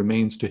karma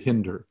remains to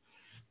hinder.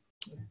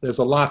 There's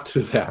a lot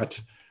to that.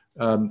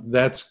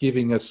 That's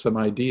giving us some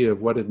idea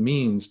of what it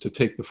means to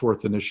take the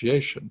fourth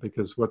initiation,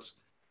 because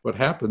what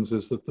happens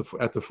is that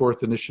at the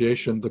fourth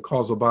initiation, the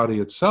causal body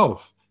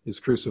itself is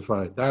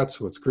crucified.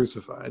 That's what's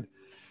crucified.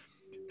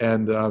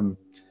 And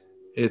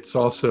it's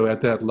also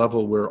at that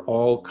level where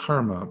all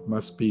karma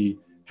must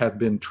have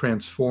been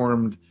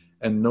transformed,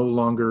 and no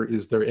longer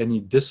is there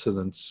any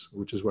dissonance,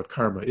 which is what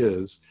karma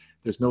is.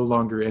 There's no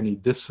longer any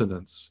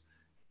dissonance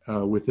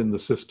within the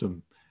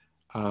system.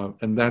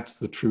 And that's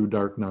the true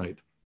dark night.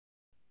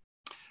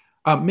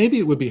 Maybe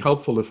it would be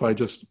helpful if I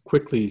just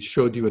quickly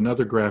showed you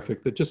another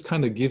graphic that just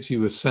kind of gives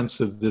you a sense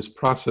of this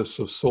process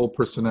of soul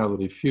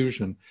personality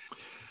fusion.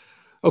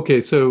 Okay,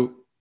 so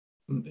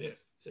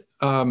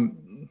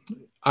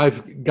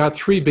I've got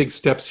three big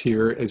steps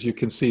here. As you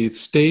can see, it's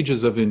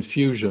stages of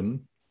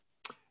infusion.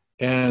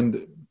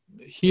 And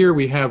here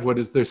we have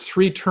there's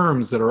three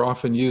terms that are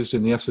often used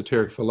in the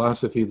esoteric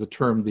philosophy, the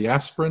term the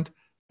aspirant,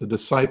 the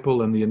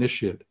disciple, and the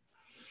initiate.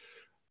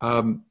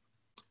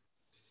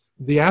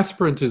 The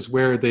aspirant is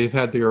where they've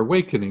had their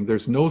awakening.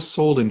 There's no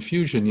soul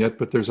infusion yet,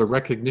 but there's a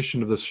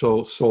recognition of the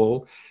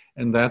soul,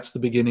 and that's the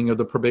beginning of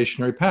the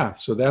probationary path.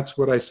 So that's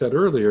what I said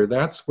earlier.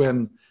 That's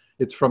when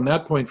it's from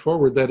that point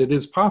forward that it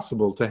is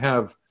possible to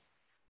have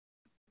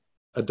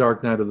a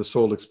dark night of the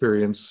soul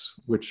experience,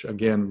 which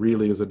again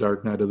really is a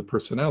dark night of the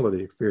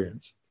personality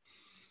experience.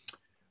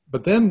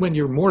 But then when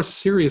you're more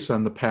serious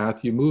on the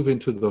path, you move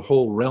into the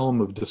whole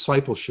realm of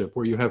discipleship,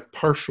 where you have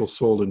partial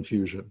soul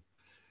infusion.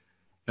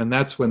 And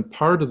that's when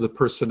part of the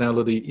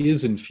personality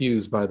is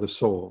infused by the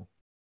soul.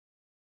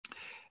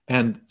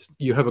 And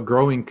you have a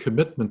growing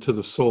commitment to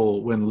the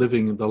soul when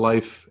living the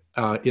life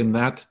in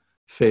that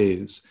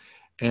phase.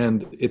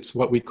 And it's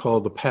what we call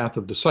the path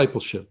of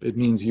discipleship. It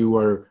means you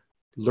are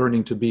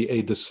learning to be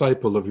a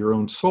disciple of your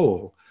own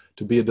soul,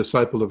 to be a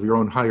disciple of your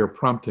own higher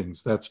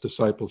promptings. That's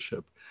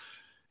discipleship.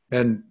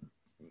 And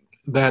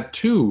that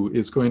too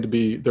is going to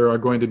be, there are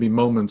going to be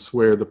moments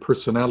where the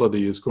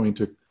personality is going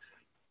to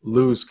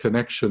lose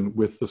connection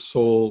with the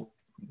soul.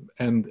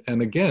 And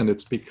again,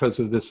 it's because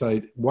of this,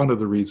 one of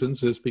the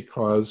reasons is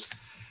because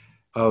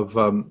of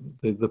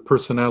the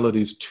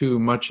personality is too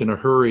much in a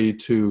hurry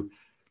to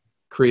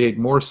create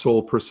more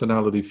soul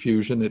personality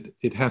fusion.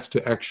 It has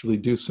to actually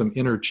do some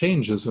inner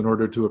changes in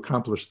order to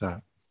accomplish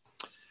that.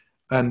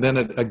 And then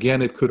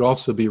it could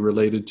also be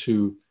related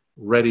to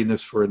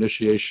readiness for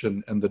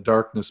initiation and the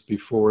darkness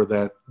before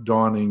that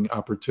dawning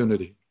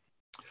opportunity.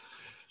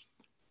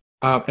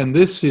 And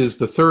this is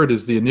the third,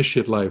 is the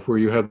initiate life, where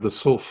you have the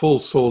full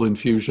soul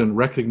infusion,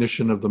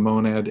 recognition of the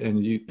monad,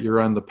 and you're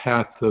on the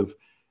path of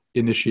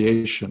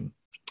initiation.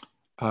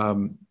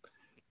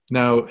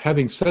 Now,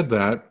 having said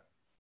that,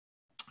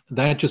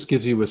 that just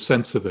gives you a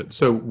sense of it.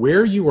 So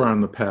where you are on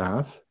the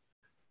path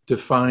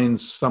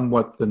defines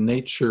somewhat the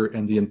nature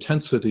and the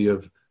intensity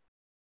of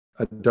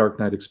a dark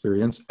night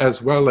experience,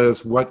 as well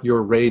as what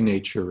your ray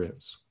nature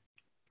is.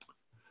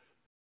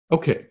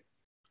 Okay,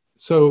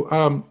 so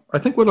I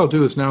think what I'll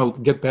do is now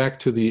get back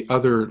to the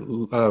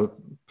other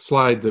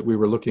slide that we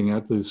were looking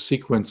at, the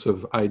sequence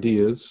of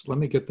ideas. Let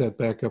me get that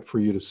back up for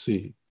you to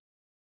see.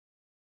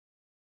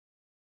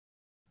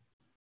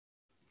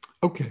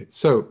 Okay,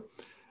 so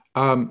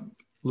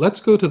let's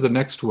go to the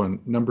next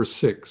one, number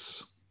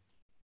 6.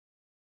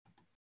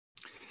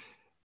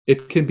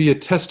 It can be a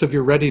test of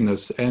your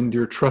readiness and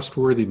your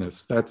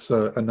trustworthiness. That's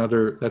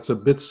that's a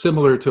bit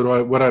similar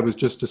to what I was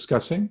just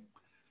discussing.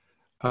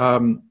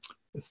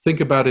 Think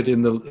about it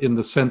in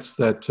the sense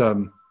that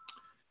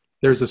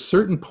there's a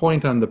certain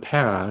point on the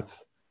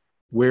path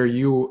where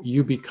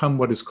you become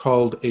what is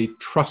called a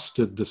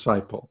trusted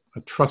disciple,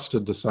 a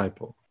trusted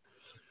disciple.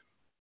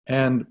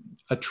 And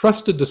a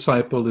trusted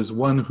disciple is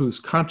one whose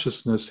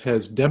consciousness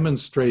has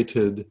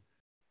demonstrated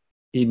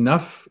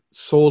enough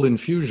soul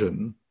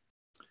infusion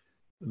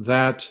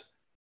that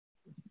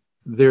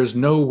there's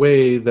no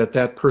way that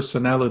that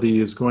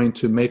personality is going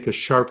to make a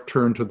sharp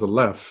turn to the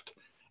left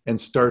and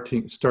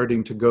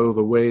starting to go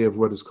the way of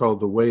what is called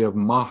the way of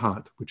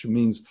Mahat, which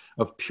means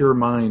of pure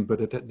mind,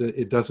 but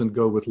it doesn't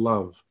go with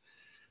love.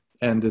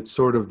 And it's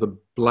sort of the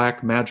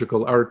black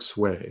magical arts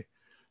way.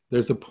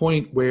 There's a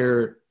point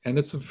where, and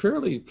it's a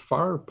fairly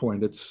far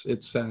point, it's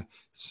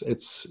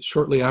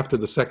shortly after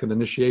the second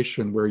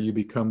initiation where you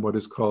become what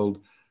is called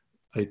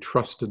a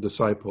trusted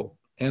disciple.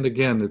 And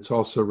again, it's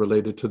also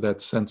related to that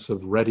sense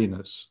of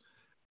readiness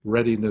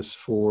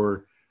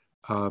for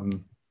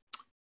an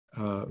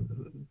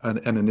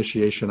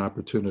initiation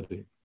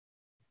opportunity.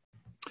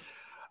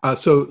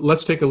 So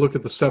let's take a look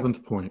at the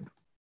 7th point.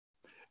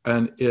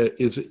 And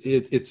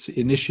it's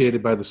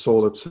initiated by the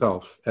soul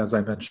itself, as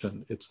I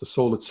mentioned. It's the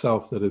soul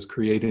itself that is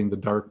creating the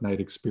dark night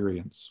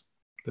experience,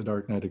 the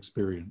dark night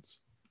experience.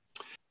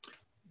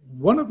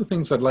 One of the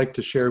things I'd like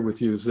to share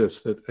with you is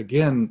this, that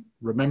again,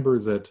 remember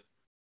that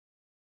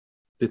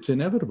it's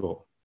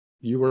inevitable.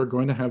 You are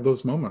going to have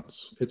those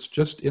moments. It's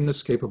just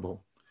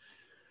inescapable.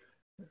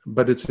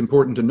 But it's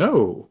important to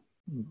know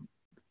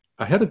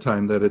ahead of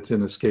time that it's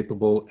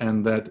inescapable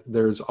and that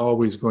there's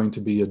always going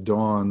to be a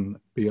dawn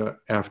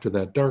after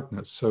that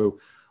darkness. So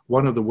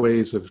one of the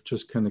ways of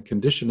just kind of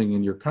conditioning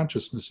in your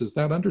consciousness is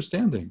that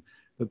understanding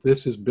that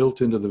this is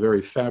built into the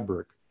very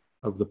fabric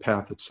of the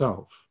path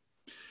itself.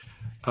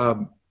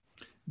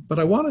 But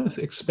I want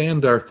to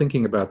expand our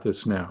thinking about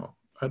this now.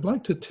 I'd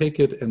like to take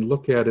it and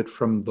look at it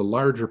from the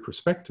larger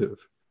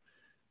perspective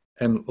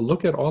and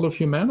look at all of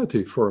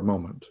humanity for a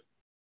moment.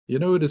 You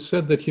know, it is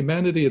said that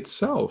humanity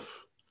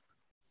itself,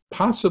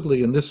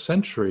 possibly in this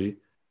century,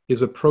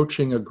 is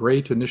approaching a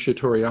great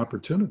initiatory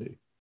opportunity.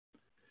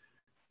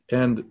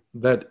 And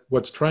that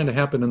what's trying to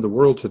happen in the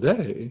world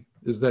today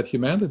is that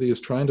humanity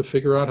is trying to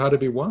figure out how to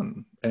be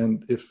one.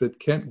 And if it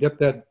can't get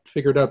that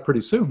figured out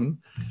pretty soon,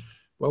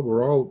 well,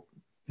 we're all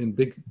in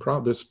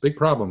there's big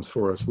problems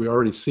for us. We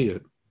already see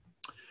it.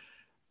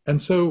 And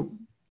so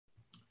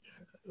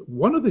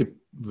one of the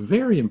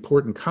very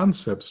important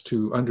concepts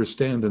to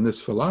understand in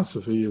this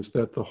philosophy is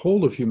that the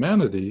whole of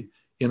humanity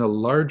in a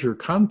larger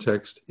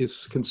context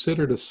is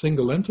considered a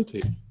single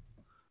entity.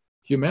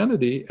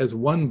 Humanity as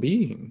one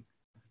being.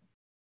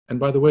 And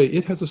by the way,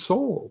 it has a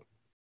soul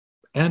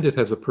and it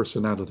has a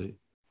personality.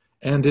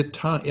 And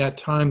at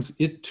times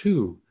it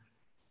too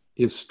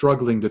is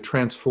struggling to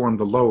transform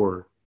the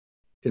lower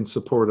in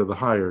support of the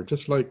higher,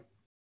 just like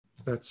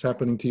that's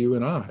happening to you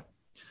and I.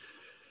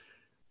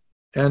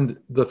 And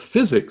the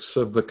physics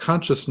of the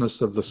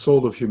consciousness of the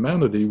soul of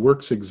humanity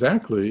works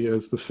exactly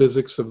as the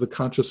physics of the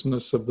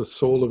consciousness of the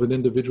soul of an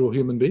individual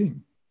human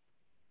being.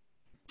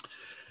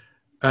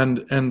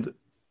 And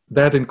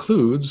that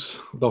includes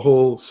the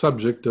whole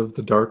subject of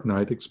the dark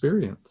night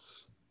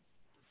experience.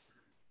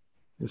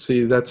 You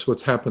see, that's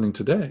what's happening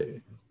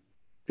today.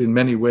 In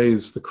many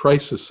ways, the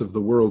crisis of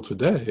the world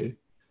today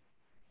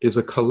is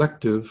a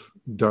collective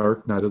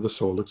dark night of the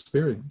soul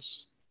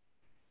experience.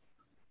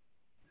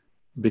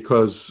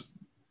 Because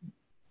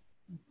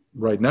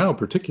right now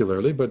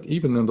particularly, but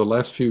even in the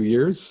last few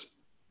years,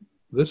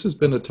 this has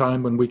been a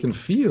time when we can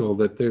feel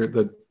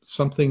that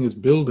something is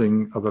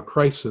building of a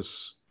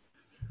crisis.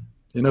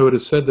 You know, it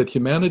is said that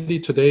humanity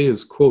today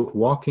is, quote,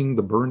 walking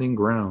the burning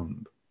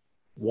ground.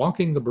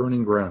 Walking the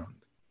burning ground.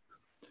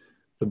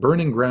 The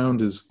burning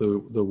ground is the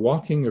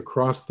walking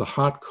across the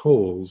hot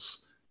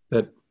coals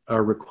that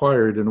are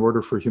required in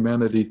order for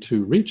humanity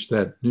to reach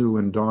that new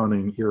and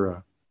dawning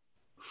era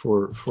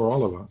for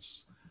all of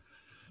us.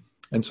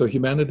 And so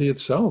humanity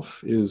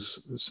itself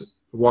is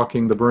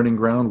walking the burning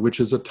ground,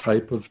 which is a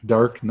type of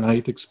dark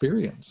night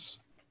experience.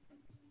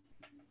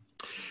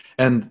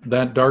 And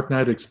that dark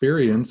night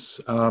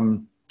experience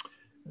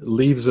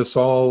leaves us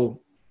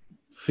all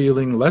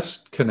feeling less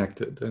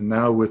connected. And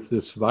now with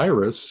this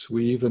virus,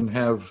 we even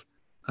have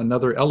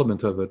another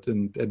element of it.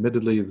 And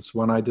admittedly, it's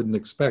one I didn't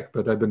expect,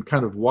 but I've been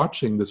kind of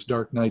watching this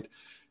dark night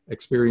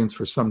experience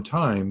for some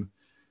time.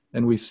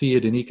 And we see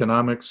it in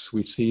economics,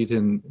 we see it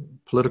in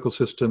political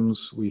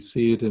systems, we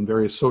see it in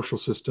various social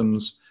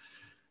systems.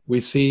 we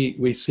see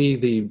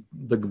the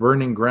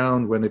burning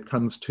ground when it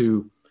comes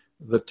to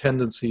the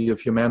tendency of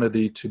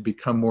humanity to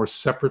become more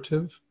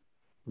separative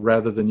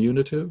rather than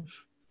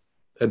unitive.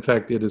 In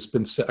fact, it has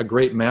been a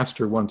great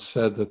master once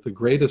said that the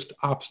greatest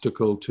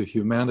obstacle to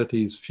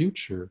humanity's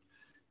future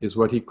is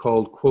what he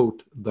called,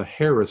 quote, the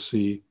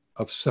heresy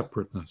of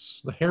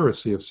separateness, the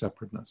heresy of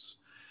separateness.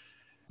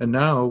 And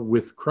now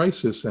with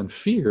crisis and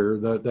fear,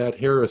 that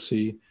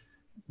heresy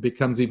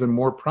becomes even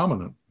more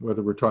prominent,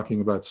 whether we're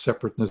talking about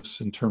separateness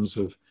in terms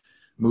of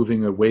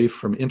moving away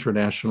from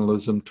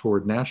internationalism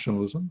toward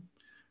nationalism,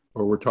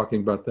 or we're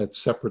talking about that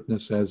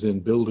separateness as in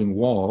building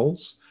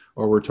walls,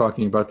 or we're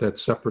talking about that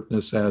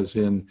separateness as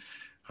in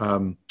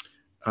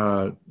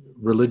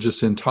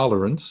religious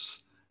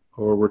intolerance,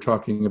 or we're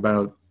talking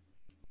about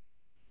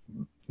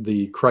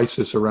the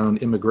crisis around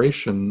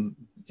immigration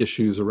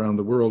issues around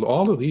the world.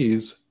 All of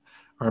these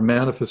are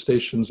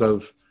manifestations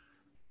of,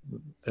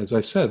 as I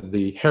said,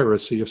 the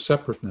heresy of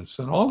separateness.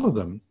 And all of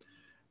them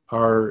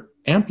are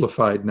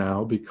amplified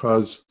now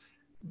because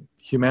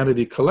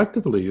humanity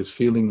collectively is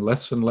feeling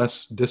less and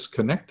less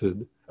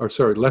disconnected, or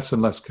sorry, less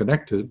and less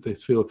connected. They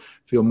feel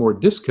more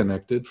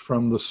disconnected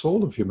from the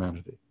soul of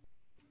humanity.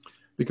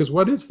 Because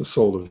what is the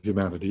soul of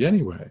humanity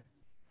anyway?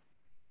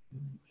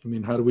 I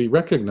mean, how do we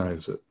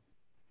recognize it?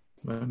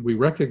 And we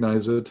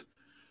recognize it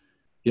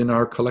in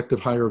our collective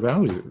higher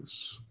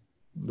values.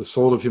 The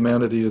soul of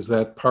humanity is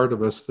that part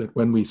of us that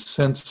when we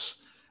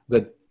sense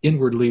that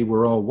inwardly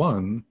we're all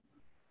one,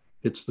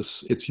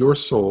 it's your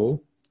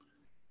soul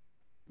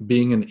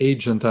being an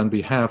agent on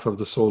behalf of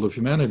the soul of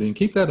humanity. And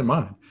keep that in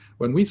mind.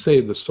 When we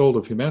say the soul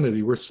of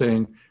humanity, we're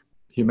saying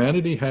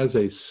humanity has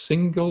a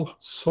single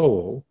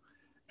soul,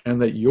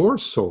 and that your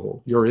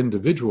soul, your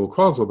individual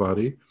causal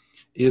body,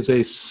 is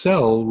a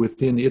cell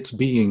within its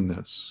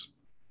beingness.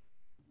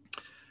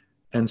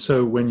 And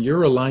so when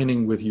you're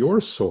aligning with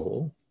your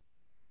soul,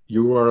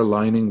 you are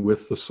aligning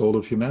with the soul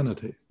of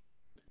humanity.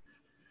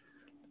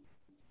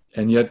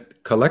 And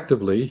yet,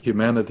 collectively,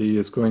 humanity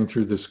is going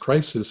through this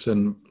crisis,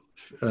 and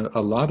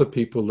a lot of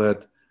people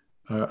that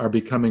are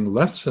becoming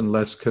less and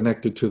less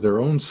connected to their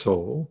own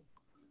soul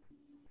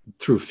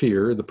through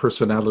fear. The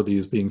personality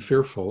is being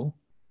fearful.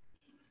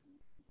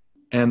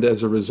 And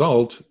as a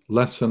result,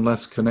 less and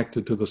less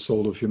connected to the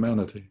soul of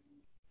humanity.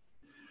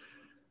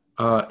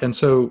 And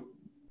so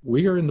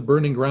we are in the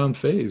burning ground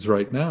phase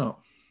right now.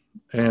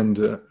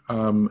 And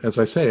as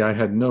I say, I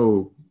had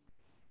no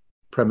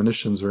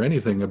premonitions or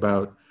anything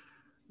about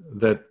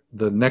that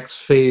the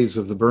next phase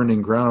of the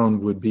burning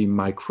ground would be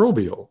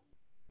microbial.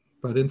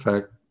 But in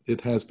fact, it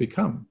has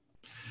become.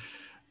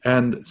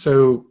 And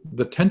so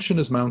the tension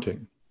is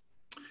mounting.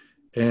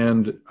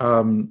 And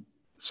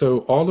so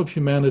all of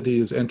humanity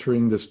is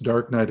entering this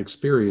dark night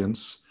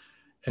experience.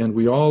 And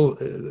we all,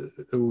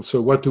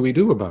 so what do we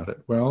do about it?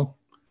 Well,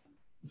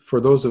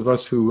 for those of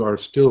us who are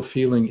still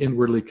feeling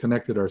inwardly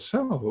connected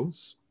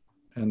ourselves,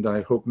 and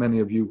I hope many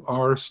of you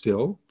are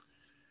still,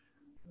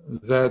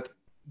 that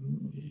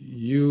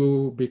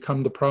you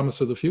become the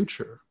promise of the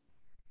future.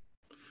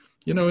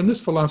 You know, in this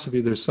philosophy,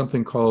 there's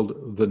something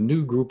called the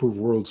new group of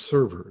world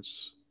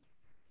servers.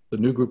 The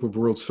new group of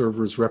world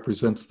servers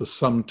represents the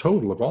sum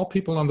total of all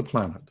people on the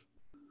planet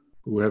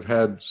who have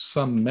had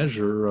some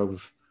measure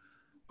of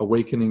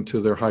awakening to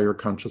their higher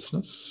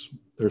consciousness,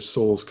 their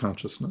soul's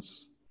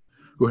consciousness,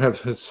 who have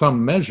had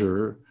some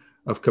measure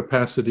of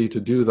capacity to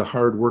do the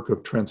hard work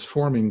of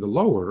transforming the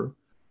lower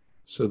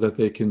so that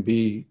they can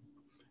be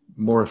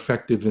more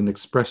effective in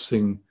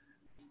expressing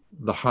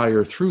the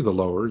higher through the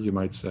lower, you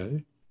might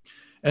say,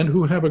 and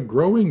who have a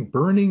growing,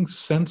 burning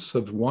sense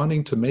of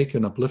wanting to make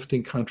an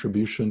uplifting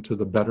contribution to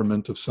the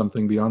betterment of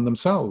something beyond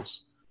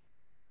themselves.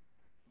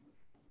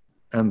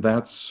 And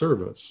that's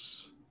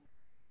service.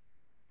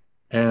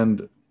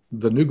 And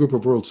the new group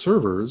of world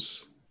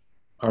servers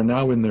are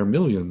now in their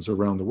millions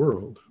around the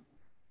world.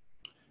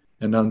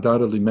 And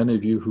undoubtedly, many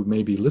of you who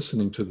may be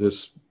listening to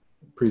this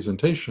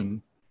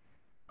presentation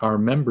are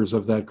members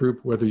of that group,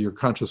 whether you're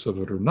conscious of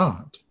it or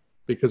not,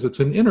 because it's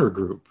an inner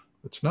group.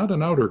 It's not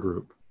an outer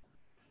group.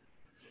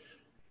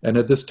 And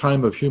at this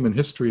time of human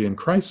history and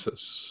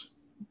crisis,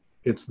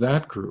 it's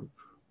that group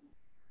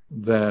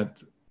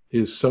that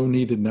is so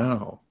needed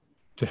now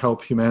to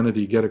help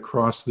humanity get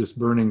across this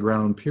burning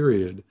ground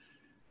period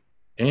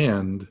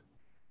and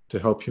to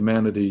help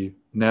humanity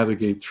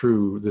navigate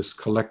through this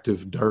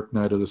collective dark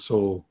night of the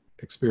soul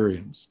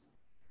experience.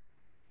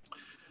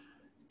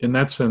 In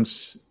that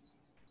sense,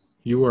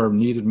 you are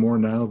needed more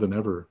now than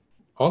ever.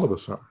 All of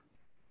us are,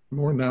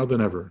 more now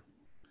than ever.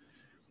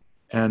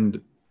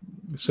 And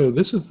so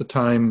this is the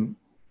time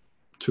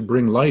to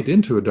bring light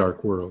into a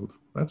dark world.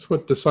 That's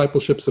what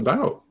discipleship's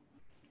about,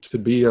 to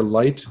be a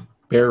light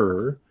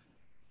bearer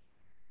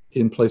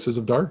in places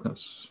of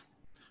darkness.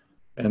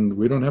 And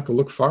we don't have to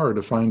look far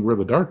to find where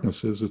the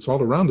darkness is. It's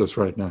all around us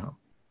right now.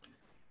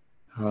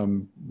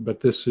 But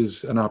this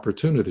is an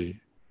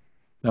opportunity.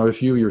 Now,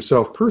 if you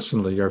yourself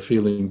personally are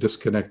feeling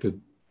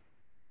disconnected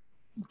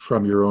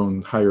from your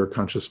own higher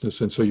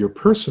consciousness, and so you're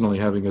personally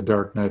having a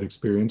dark night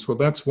experience, well,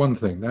 that's one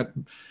thing.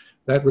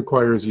 That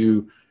requires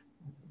you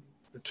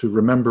to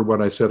remember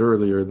what I said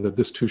earlier, that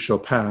this too shall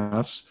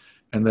pass,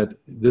 and that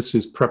this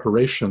is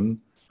preparation,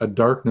 a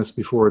darkness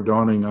before a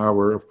dawning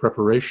hour of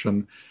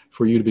preparation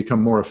for you to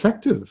become more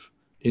effective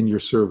in your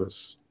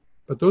service.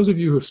 But those of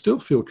you who still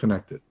feel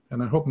connected,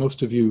 and I hope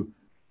most of you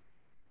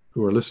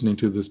who are listening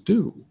to this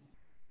do,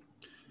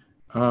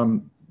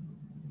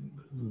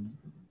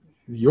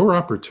 your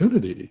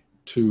opportunity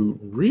to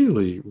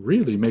really,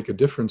 really make a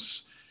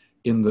difference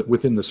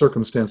within the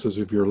circumstances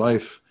of your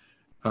life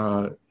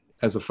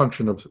as a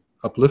function of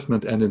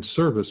upliftment and in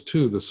service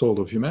to the soul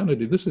of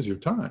humanity, this is your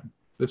time.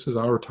 This is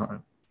our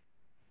time.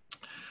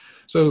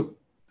 So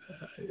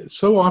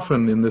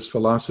often in this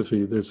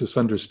philosophy, there's this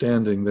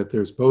understanding that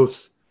there's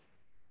both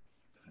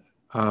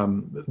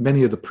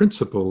many of the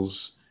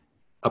principles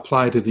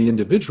apply to the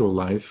individual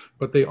life,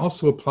 but they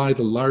also apply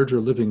to larger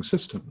living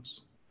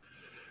systems.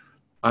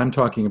 I'm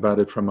talking about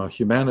it from a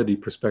humanity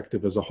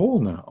perspective as a whole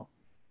now.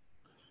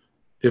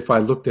 If I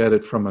looked at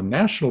it from a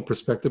national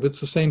perspective,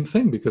 it's the same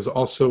thing, because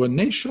also a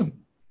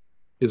nation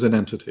is an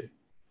entity.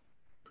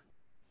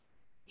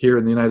 Here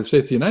in the United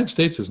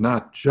States is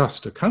not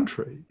just a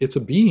country, it's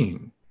a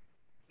being.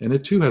 And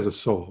it too has a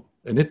soul,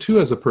 and it too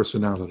has a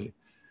personality.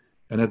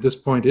 And at this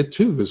point, it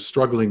too is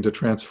struggling to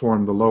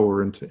transform the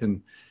lower,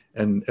 and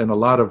a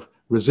lot of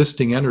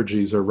resisting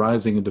energies are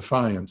rising in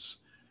defiance.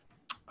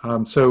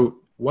 So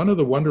one of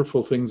the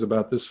wonderful things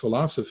about this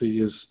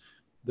philosophy is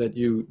that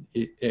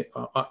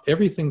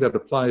everything that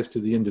applies to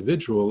the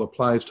individual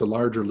applies to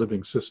larger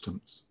living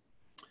systems,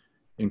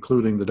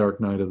 including the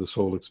dark night of the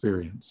soul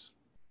experience.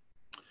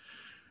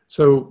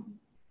 So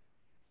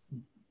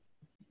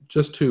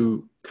just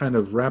to kind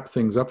of wrap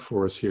things up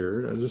for us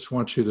here, I just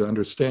want you to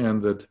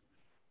understand that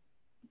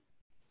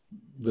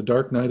the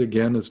dark night,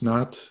 again, is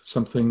not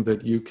something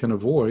that you can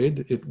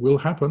avoid. It will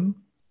happen.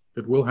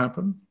 It will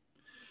happen.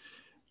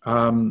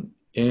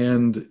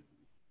 And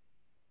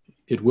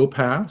it will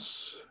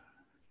pass.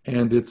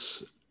 And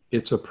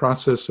it's a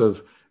process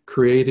of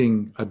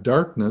creating a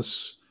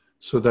darkness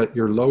so that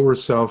your lower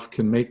self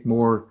can make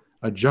more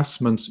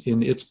adjustments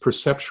in its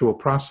perceptual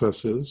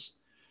processes,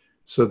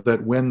 so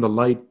that when the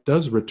light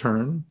does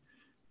return,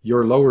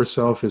 your lower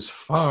self is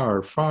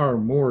far, far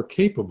more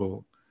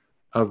capable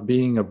of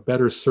being a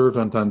better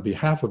servant on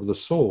behalf of the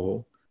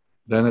soul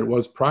than it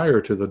was prior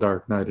to the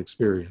dark night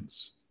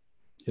experience.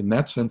 In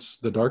that sense,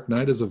 the dark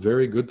night is a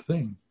very good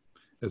thing.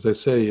 As I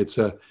say, it's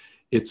a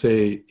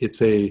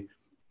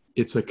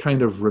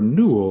kind of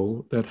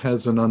renewal that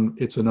has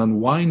it's an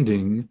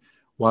unwinding,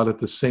 while at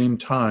the same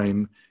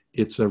time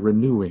it's a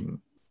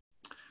renewing.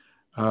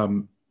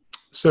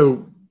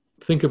 So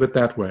think of it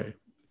that way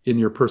in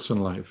your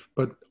personal life,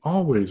 but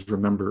always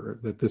remember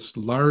that this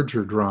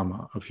larger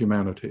drama of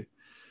humanity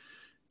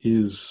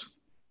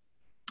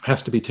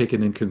has to be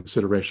taken in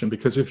consideration,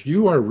 because if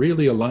you are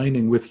really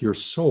aligning with your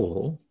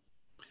soul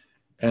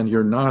and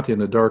you're not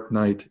in a dark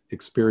night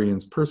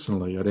experience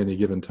personally at any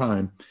given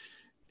time,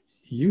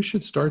 you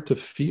should start to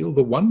feel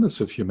the oneness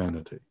of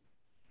humanity,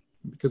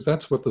 because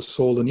that's what the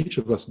soul in each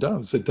of us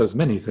does. It does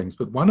many things,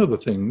 but one of the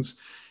things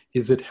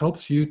is it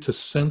helps you to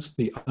sense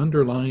the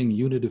underlying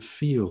unitive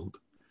field.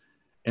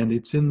 And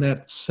it's in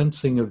that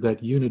sensing of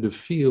that unitive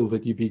field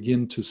that you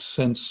begin to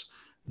sense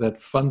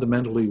that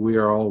fundamentally we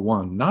are all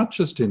one, not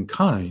just in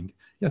kind.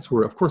 Yes,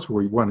 of course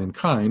we're one in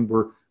kind.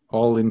 We're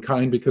all in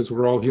kind because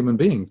we're all human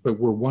beings, but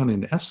we're one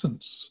in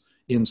essence,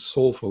 in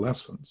soulful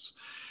essence.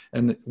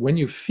 And when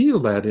you feel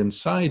that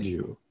inside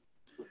you,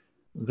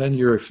 then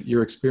you're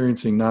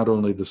experiencing not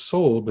only the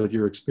soul, but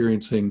you're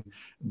experiencing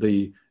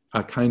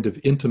a kind of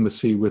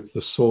intimacy with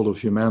the soul of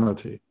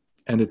humanity.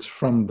 And it's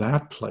from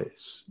that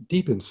place,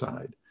 deep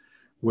inside,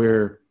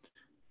 where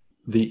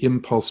the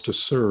impulse to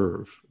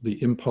serve,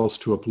 the impulse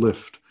to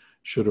uplift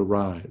should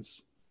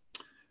arise.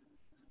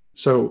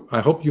 So I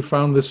hope you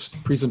found this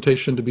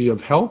presentation to be of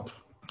help.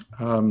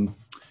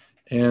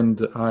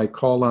 And I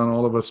call on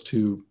all of us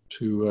to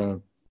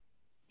do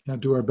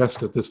our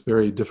best at this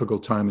very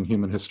difficult time in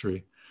human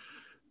history.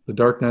 The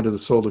dark night of the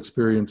soul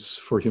experience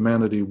for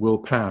humanity will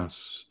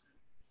pass.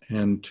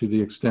 And to the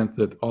extent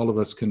that all of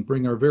us can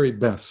bring our very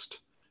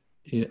best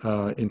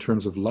in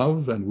terms of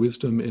love and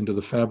wisdom into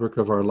the fabric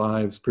of our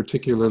lives,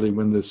 particularly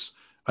when this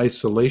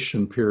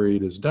isolation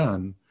period is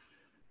done,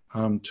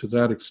 to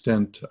that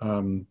extent,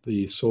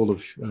 the soul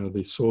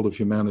of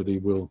humanity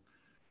will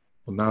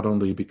not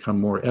only become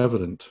more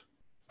evident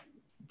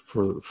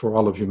for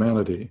all of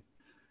humanity,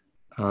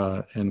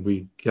 and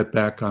we get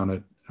back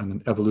on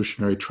an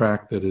evolutionary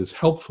track that is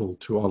helpful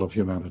to all of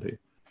humanity.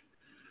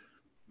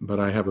 But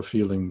I have a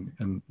feeling,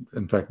 and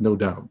in fact, no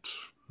doubt,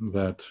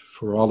 that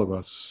for all of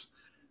us,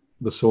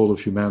 the soul of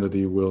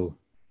humanity will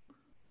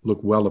look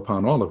well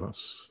upon all of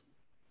us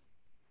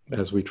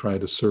as we try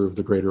to serve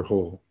the greater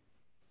whole.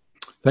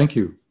 Thank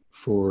you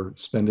for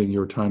spending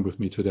your time with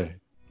me today.